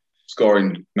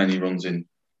scoring many runs in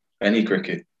any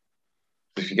cricket.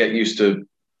 If you get used to,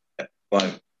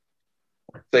 like,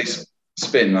 say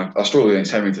spin, I struggled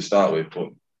against Henry to start with, but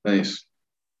then it's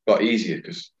got easier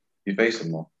because you face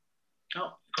them more.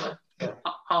 Oh,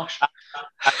 harsh.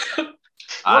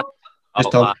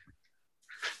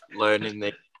 Learning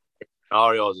the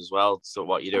scenarios as well. So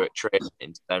what you do at training,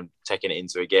 and then taking it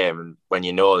into a game, and when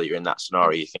you know that you're in that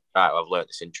scenario, you think, right, I've learned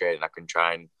this in training, I can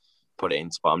try and put it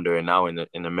into what I'm doing now in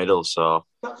the middle. So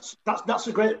that's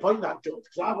a great point, that, George,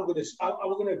 because I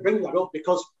was going to bring that up,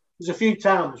 because there's a few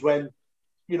times when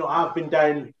I've been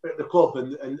down at the club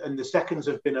and the seconds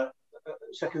have been at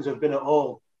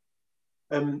home,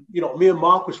 and me and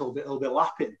Marcus will be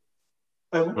lapping,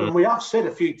 and we have said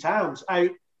a few times how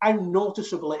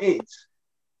noticeable it is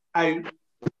how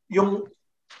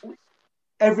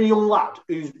every young lad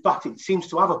who's batting seems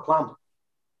to have a plan,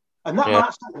 and that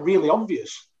might sound really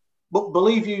obvious. But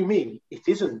believe you me, it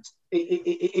isn't.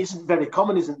 It isn't very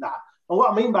common, isn't that? And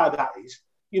what I mean by that is,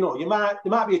 there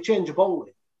might be a change of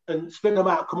bowling, and spinner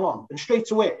might come on, and straight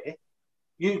away,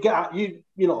 you guys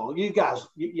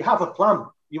have a plan.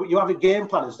 You have a game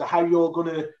plan as to how you're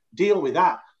going to deal with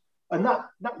that, and that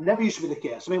never used to be the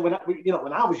case. I mean, when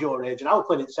I was your age and I was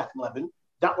playing at second 11,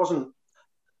 that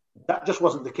just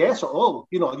wasn't the case at all.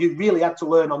 You really had to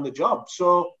learn on the job.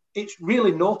 So it's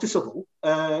really noticeable,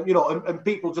 and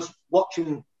people just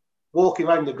walking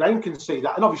around the ground can see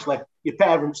that. And obviously, your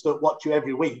parents that watch you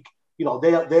every week, they'll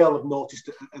have noticed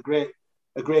a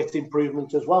great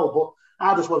improvement as well. But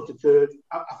I just wanted to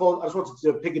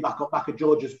piggyback up back at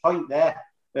George's point there,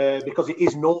 because it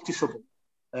is noticeable,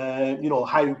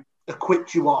 how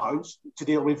equipped you are to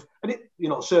deal with,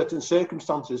 certain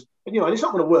circumstances. And it's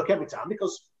not going to work every time,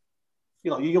 because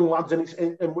you're young lads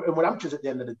and we're amateurs at the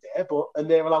end of the day, and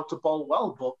they're allowed to bowl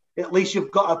well. But at least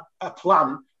you've got a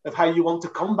plan of how you want to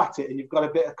combat it, and you've got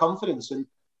a bit of confidence, and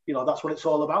that's what it's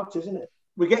all about, isn't it?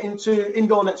 we're getting to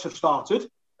indoor nets have started,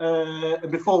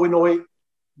 and before we know it,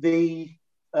 the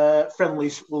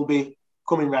friendlies will be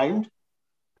coming round.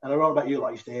 And I don't know about you, like,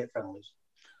 I used to hate friendlies.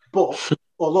 But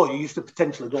although you used to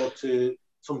potentially go to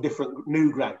some different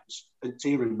new grounds, and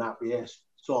tea room might be yes.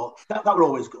 So that were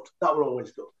always good. That were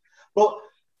always good. But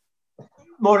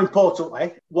more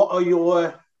importantly, what are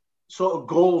your sort of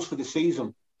goals for the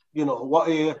season? You know, what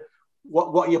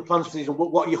are your plans for the season?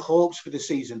 What are your hopes for the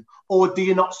season? Or do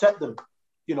you not set them?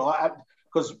 You know,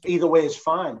 because either way is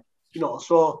fine. You know,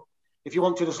 so if you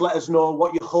want to just let us know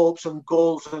what your hopes and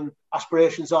goals and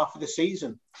aspirations are for the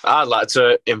season. I'd like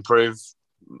to improve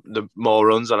the more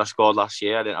runs than I scored last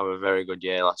year. I didn't have a very good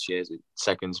year last year,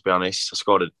 second to be honest. I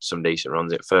scored some decent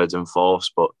runs at thirds and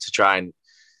fourths, but to try and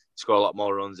score a lot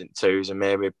more runs in twos and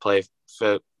maybe play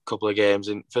for a couple of games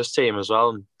in first team as well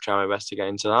and try my best to get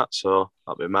into that. So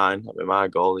that'll be mine. That'll be my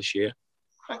goal this year.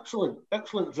 Excellent,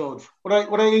 George.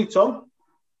 What are you, Tom?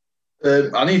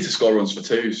 I need to score runs for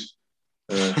twos.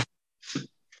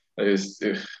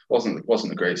 It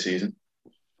wasn't a great season,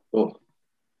 but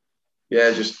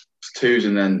yeah, just twos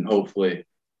and then hopefully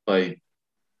play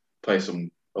a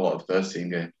lot of first team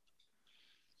games.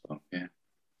 So, yeah.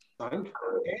 Okay.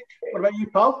 What about you,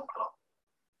 Paul?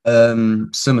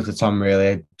 Similar to Tom, really.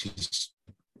 I just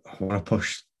want to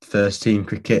push first team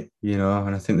cricket, you know,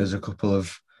 and I think there's a couple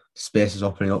of spaces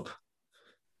opening up.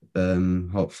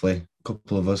 Hopefully, a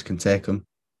couple of us can take them.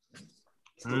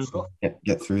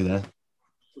 Get through there.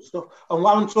 Good stuff. And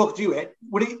while I'm talking to you,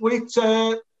 would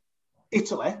it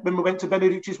Italy when we went to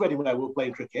Beneducci's wedding when we were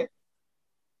playing cricket?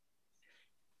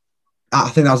 I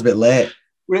think that was a bit late.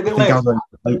 Were it a bit late?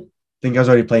 I think I was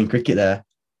already playing cricket there.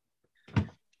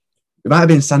 It might have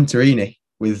been Santorini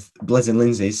with Blez and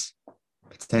Lindsay's,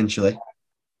 potentially.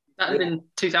 That had been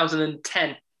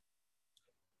 2010.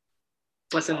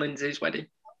 Blez and Lindsay's wedding.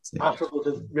 I struggle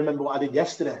to remember what I did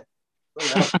yesterday.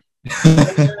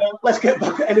 Let's get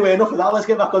back. Anyway, enough of that. Let's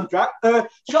get back on track.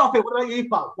 Sharpie, what about you,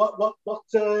 pal?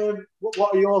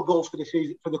 What are your goals for the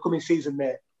season, for the coming season,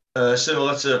 mate?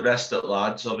 Similar to the rest of the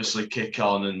lads, obviously kick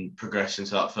on and progress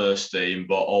into that first team,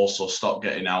 but also stop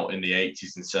getting out in the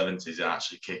 80s and 70s and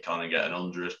actually kick on and get an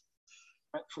 100.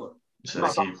 Excellent. So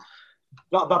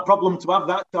not a bad problem to have,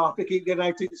 that, Sharpie. Keep getting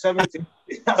out in the 70s.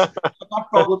 That's a bad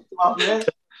problem to have,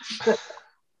 mate.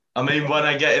 I mean, when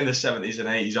I get in the 70s and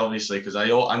 80s, obviously, because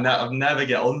I've never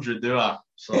get 100, do I?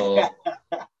 So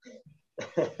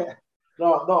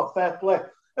no, fair play.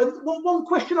 And one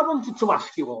question I wanted to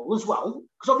ask you all as well,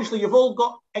 because obviously you've all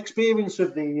got experience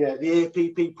of the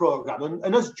APP programme,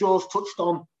 and as Joe's touched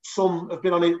on, some have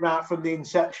been on it right from the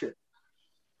inception.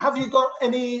 Have you got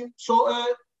any sort of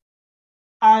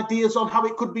ideas on how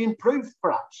it could be improved,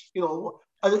 perhaps? You know,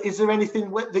 is there anything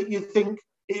that you think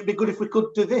it'd be good if we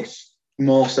could do this?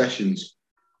 More sessions.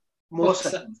 More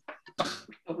sessions.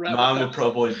 Mine would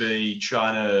probably be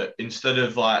trying to, instead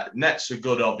of like, nets are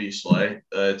good, obviously,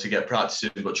 to get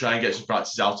practicing, but try and get some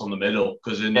practice out on the middle,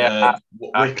 because in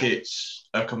wickets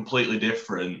are completely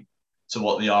different to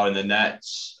what they are in the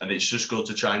nets, and it's just good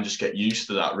to try and just get used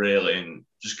to that, really, and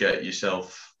just get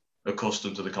yourself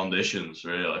accustomed to the conditions,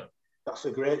 really. That's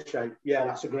a great shout. Yeah,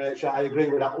 that's a great shout. I agree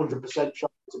with that 100%,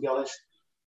 shot, to be honest.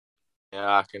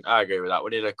 Yeah, I agree with that.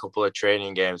 We did a couple of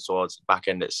training games towards the back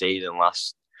end of the season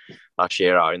last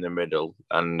year out in the middle,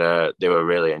 and they were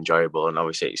really enjoyable. And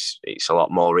obviously, it's a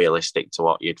lot more realistic to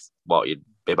what you'd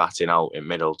be batting out in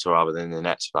middle to rather than the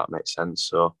nets, if that makes sense.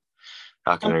 So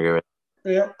I can agree with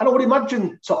that. Yeah, and I would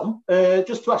imagine, Tom,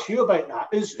 just to ask you about that,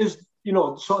 is you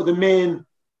know, sort of the main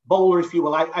bowler, if you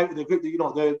will, out of the group,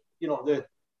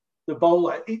 the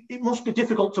bowler. It must be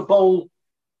difficult to bowl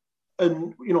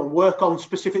and, you know, work on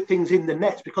specific things in the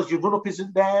nets because your run-up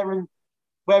isn't there, and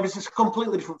whereas it's a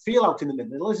completely different feel out in the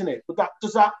middle, isn't it? But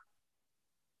does that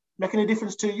make any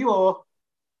difference to you, or?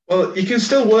 Well, you can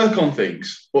still work on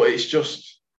things, but it's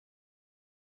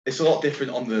a lot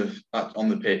different on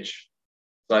the pitch.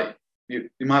 Like you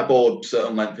might bowl a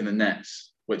certain length in the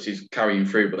nets, which is carrying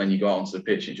through, but then you go out onto the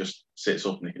pitch, it just sits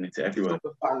up and you can hit it everywhere.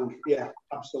 Bang. Yeah,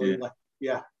 absolutely.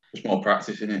 Yeah. Just more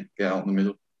practice in it. Get out in the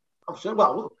middle.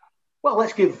 Absolutely. Well,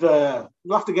 let's give. We'll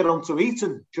have to get on to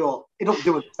Eton, Joe. He don't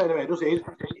do it anyway, does he?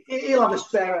 He'll have a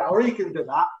spare hour. He can do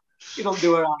that. He don't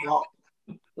do it a lot,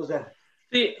 does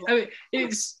he? Do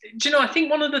you know? I think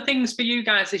one of the things for you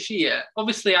guys this year,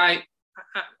 obviously, I'm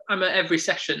at every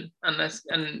session, and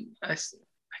I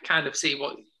kind of see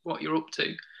what you're up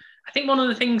to. I think one of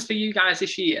the things for you guys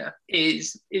this year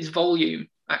is volume,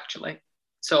 actually.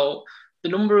 So the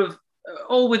number of,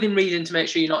 all within reason to make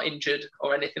sure you're not injured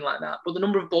or anything like that, but the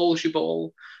number of balls you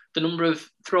bowl, the number of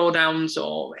throwdowns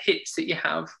or hits that you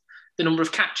have, the number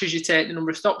of catches you take, the number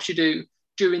of stops you do,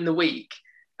 during the week,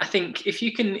 I think if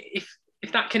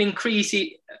that can increase it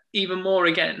even more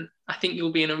again, I think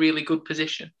you'll be in a really good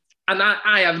position. And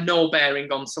I have no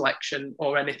bearing on selection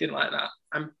or anything like that.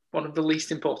 I'm one of the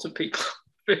least important people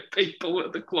at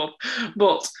the club.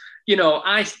 But,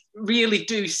 I really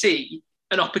do see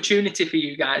an opportunity for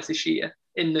you guys this year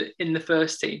in the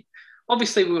first team.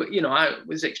 Obviously, I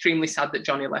was extremely sad that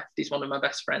Johnny left. He's one of my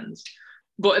best friends.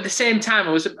 But at the same time,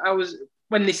 I was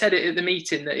when they said it at the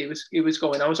meeting that he was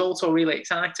going, I was also really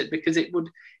excited because it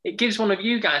gives one of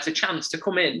you guys a chance to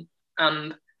come in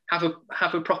and have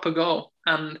a proper go.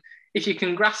 And if you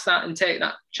can grasp that and take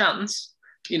that chance,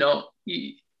 you'll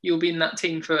be in that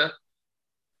team for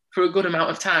a good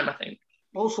amount of time, I think.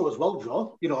 Also as well,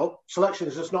 Joe, selection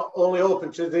is just not only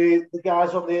open to the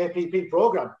guys on the APP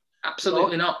programme.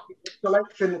 Absolutely not.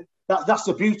 Selection, that's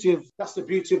the beauty of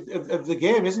the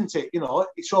game, isn't it?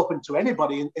 It's open to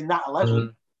anybody in that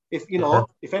 11.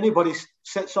 If anybody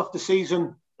sets off the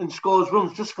season and scores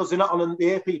runs just because they're not on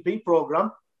the APP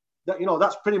programme,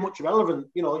 that's pretty much irrelevant.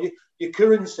 Your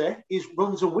currency is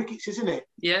runs and wickets, isn't it?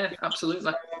 Yeah,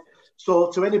 absolutely.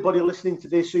 So to anybody listening to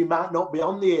this who might not be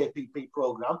on the APP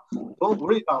programme, don't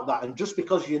worry about that. And just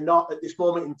because you're not at this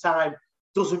moment in time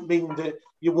doesn't mean that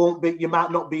you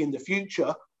might not be in the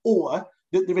future, or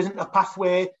that there isn't a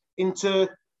pathway into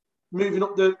moving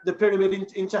up the pyramid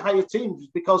into higher teams,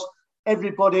 because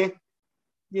everybody,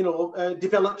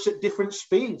 develops at different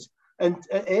speeds and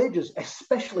at ages,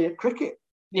 especially at cricket.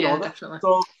 Definitely.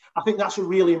 So I think that's a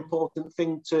really important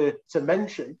thing to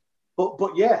mention.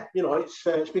 But yeah,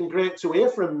 it's been great to hear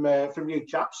from you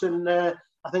chaps, and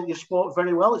I think you spoke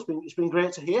very well. It's been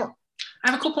great to hear. I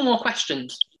have a couple more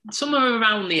questions. Some are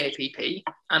around the APP,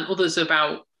 and others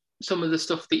about some of the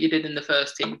stuff that you did in the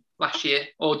first team last year,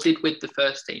 or did with the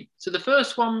first team. So the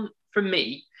first one from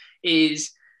me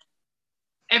is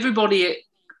everybody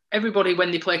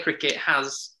when they play cricket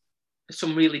has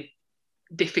some really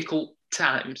difficult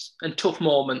times and tough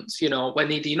moments,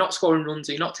 when either you're not scoring runs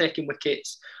or you're not taking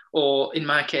wickets, or in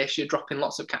my case, you're dropping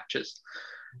lots of catches.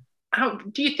 How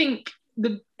do you think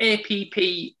the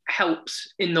APP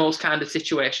helps in those kind of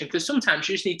situations? Because sometimes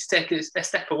you just need to take a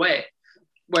step away,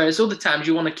 whereas other times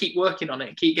you want to keep working on it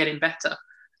and keep getting better.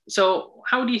 So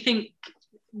how do you think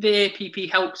the APP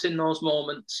helps in those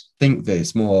moments? I think that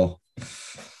it's more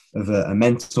of a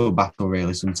mental battle,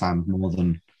 really, sometimes more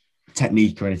than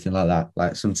technique or anything like that.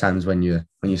 Like sometimes when you're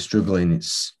struggling,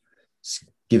 it's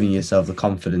giving yourself the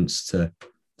confidence to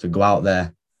go out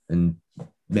there and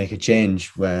make a change,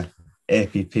 where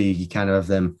APP, you kind of have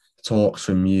them talks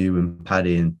from you and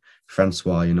Paddy and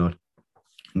Francois,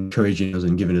 encouraging us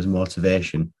and giving us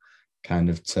motivation, kind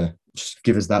of to just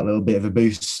give us that little bit of a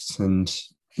boost and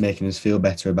making us feel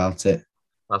better about it.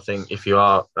 I think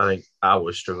I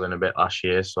was struggling a bit last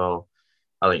year, so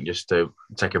I think just to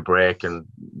take a break and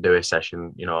do a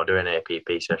session, do an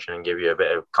APP session and give you a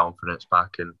bit of confidence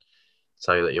back and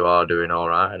tell you that you are doing all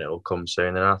right and it will come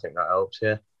soon. And I think that helps,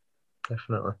 yeah,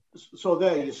 definitely. So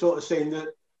there, you're sort of saying that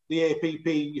the APP,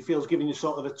 you feel, is giving you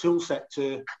sort of a tool set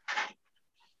to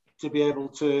be able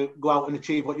to go out and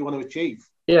achieve what you want to achieve.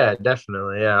 Yeah,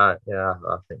 definitely. Yeah,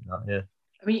 I think that, yeah.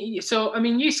 I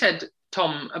mean, you said,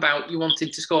 Tom, about you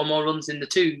wanted to score more runs in the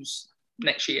twos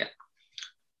this year,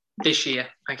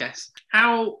 I guess.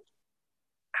 How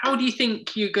do you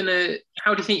think you're gonna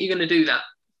do that?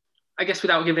 I guess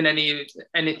without giving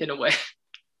anything away.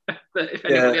 If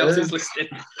anybody else is listening.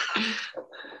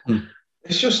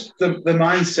 It's just the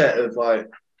mindset of like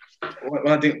when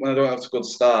I don't have a good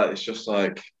start, it's just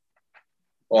like,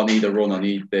 I need a run, I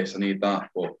need this, I need that.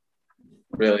 But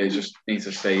really, it just needs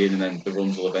to stay in, and then the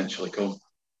runs will eventually come.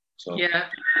 So yeah,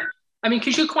 I mean,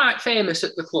 because you're quite famous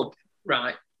at the club,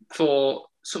 right, for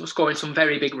sort of scoring some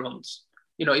very big runs.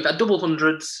 You've had double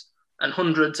hundreds and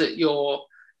hundreds at your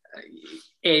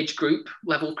age group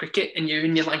level cricket, and you're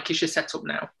in your Lancashire setup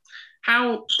now.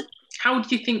 How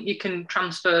do you think you can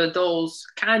transfer those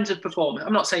kinds of performance?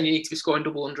 I'm not saying you need to be scoring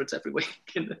double hundreds every week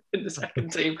in the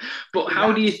second team, but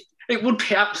how do you? It would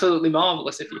be absolutely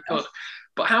marvellous if you could.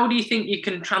 But how do you think you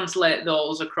can translate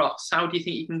those across? How do you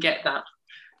think you can get that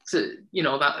to,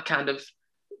 that kind of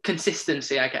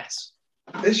consistency, I guess?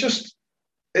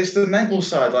 It's the mental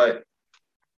side. Like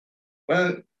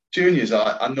when juniors,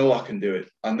 I know I can do it.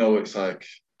 I know it's like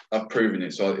I've proven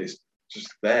it, so it's just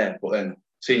there. But then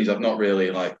seniors, I've not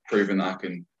really like proven that I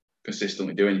can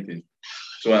consistently do anything.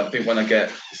 So I think if I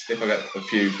get a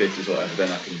few 50s or whatever,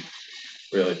 then I can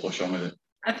really push on with it.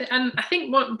 I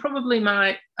think what probably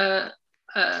my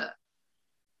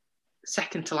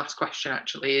second to last question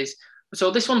actually is, so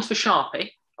this one's for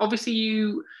Sharpie. Obviously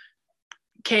you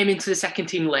came into the second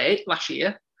team late last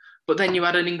year, but then you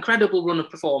had an incredible run of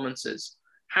performances.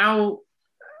 How?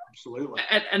 Absolutely.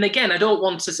 And again, I don't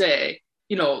want to say,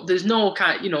 there's no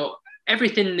kind,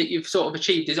 everything that you've sort of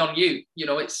achieved is on you.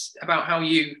 It's about how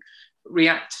you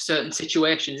react to certain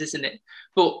situations, isn't it?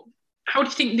 But how do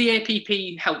you think the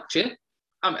APP helped you?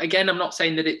 Again, I'm not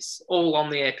saying that it's all on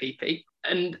the APP.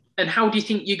 And how do you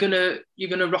think you're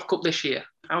gonna rock up this year?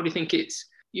 How do you think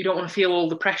you don't want to feel all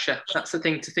the pressure? That's the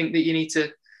thing, to think that you need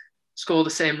to score the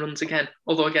same runs again.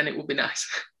 Although again, it would be nice.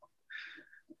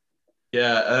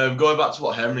 Yeah, going back to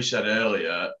what Henry said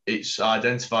earlier, it's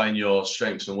identifying your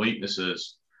strengths and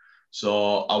weaknesses.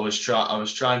 So I was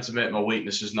trying to make my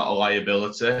weaknesses not a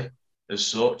liability as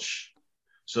such.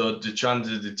 So trying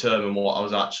to determine what I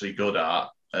was actually good at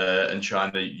and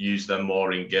trying to use them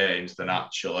more in games than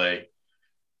actually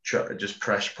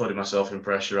putting myself in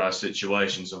pressurized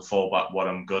situations and fall back what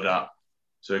I'm good at.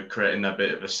 So creating a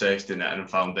bit of a safety net and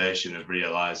foundation of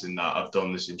realising that I've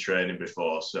done this in training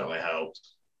before certainly helped.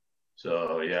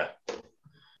 So, yeah.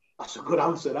 That's a good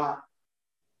answer, that.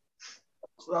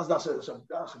 That's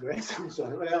a great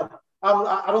answer. Yeah.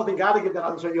 I don't think I'd give that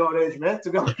answer at your age, mate, to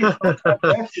be honest.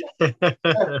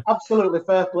 Absolutely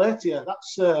fair play to you.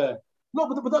 That's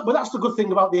but that's the good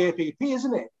thing about the APP,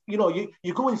 isn't it?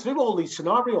 You're going through all these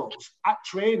scenarios at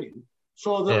training,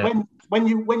 so that when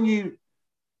you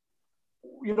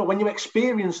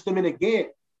experience them in a game,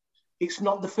 it's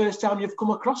not the first time you've come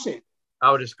across it.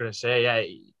 I was just going to say,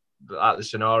 like the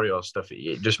scenario stuff,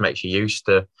 it just makes you used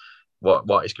to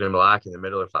what it's going to be like in the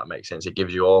middle, if that makes sense. It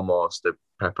gives you almost the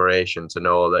preparation to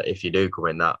know that if you do come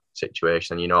in that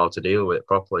situation, you know how to deal with it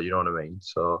properly. You know what I mean?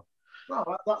 So,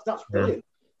 well, that's brilliant.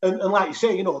 And like you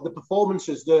say, the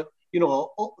performances that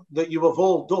that you have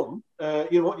all done,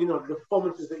 the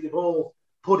performances that you've all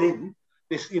put in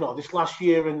this last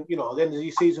year and the end of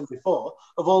the season before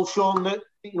have all shown that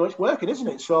it's working, isn't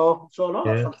it? So no,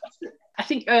 that's fantastic. I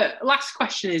think last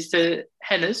question is to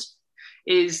Henners,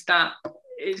 is that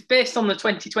it's based on the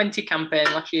 2020 campaign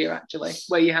last year, actually,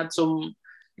 where you had some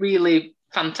really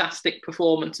fantastic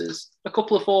performances, a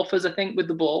couple of fourthers, I think, with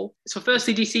the ball. So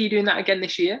firstly, do you see you doing that again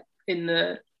this year in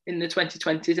the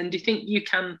 2020s? And do you think you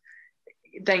can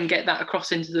then get that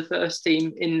across into the first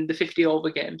team in the 50 over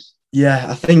games? Yeah,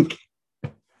 I think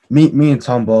me and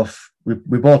Tom we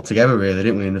bought together, really,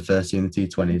 didn't we, in the first team, the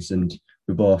T20s, and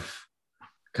we both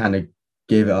kind of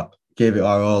gave it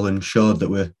our all and showed that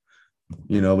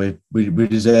we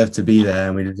deserve to be there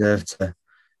and we deserve to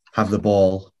have the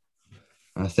ball.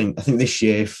 And I think this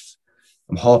year,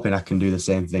 I'm hoping I can do the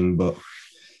same thing, but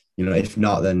if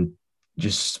not, then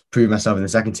just prove myself in the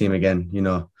second team again.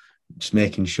 Just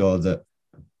making sure that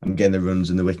I'm getting the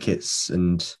runs and the wickets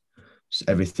and just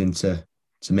everything to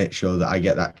make sure that I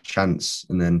get that chance.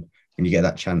 And then when you get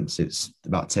that chance, it's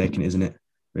about taking it, isn't it?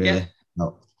 Really, yeah.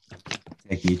 About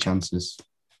taking your chances.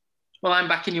 Well, I'm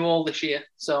backing you all this year,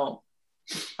 so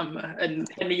and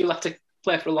Henry, you'll have to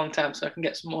play for a long time so I can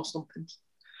get some more stumpings.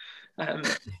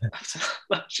 After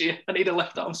last year, I need a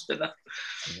left arm spinner.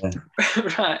 Yeah.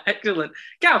 Right, excellent.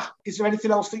 Gav, is there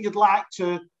anything else that you'd like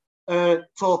to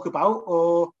talk about,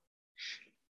 or?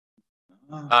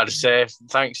 I'd just say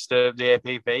thanks to the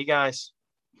APP guys.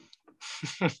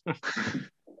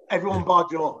 Everyone bar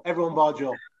Joe.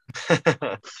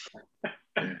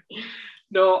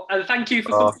 No, and thank you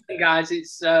for coming, guys.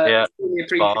 It's really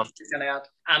appreciated,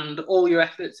 and all your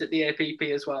efforts at the APP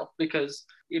as well, because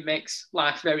it makes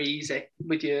life very easy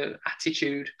with your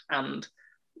attitude and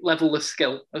level of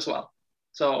skill as well.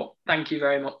 So thank you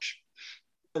very much.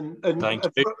 And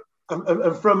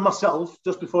from myself,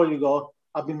 just before you go,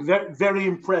 I've been very, very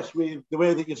impressed with the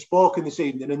way that you've spoken this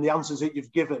evening and the answers that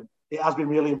you've given. It has been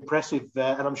really impressive,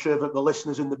 and I'm sure that the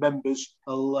listeners and the members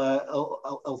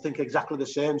will think exactly the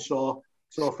same. So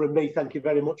from me, thank you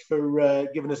very much for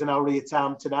giving us an hour of your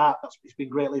time tonight. It's been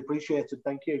greatly appreciated.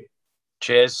 Thank you.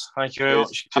 Cheers. Thank you very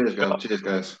much. Cheers,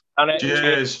 guys.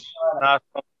 Cheers.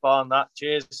 On that.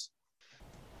 Cheers.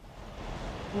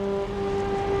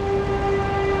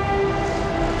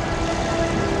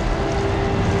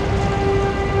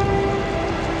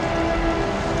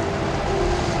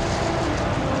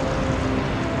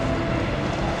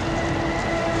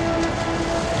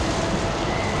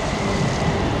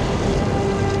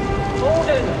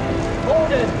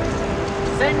 Gordon,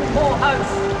 send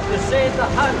Morehouse to save the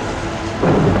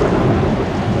house.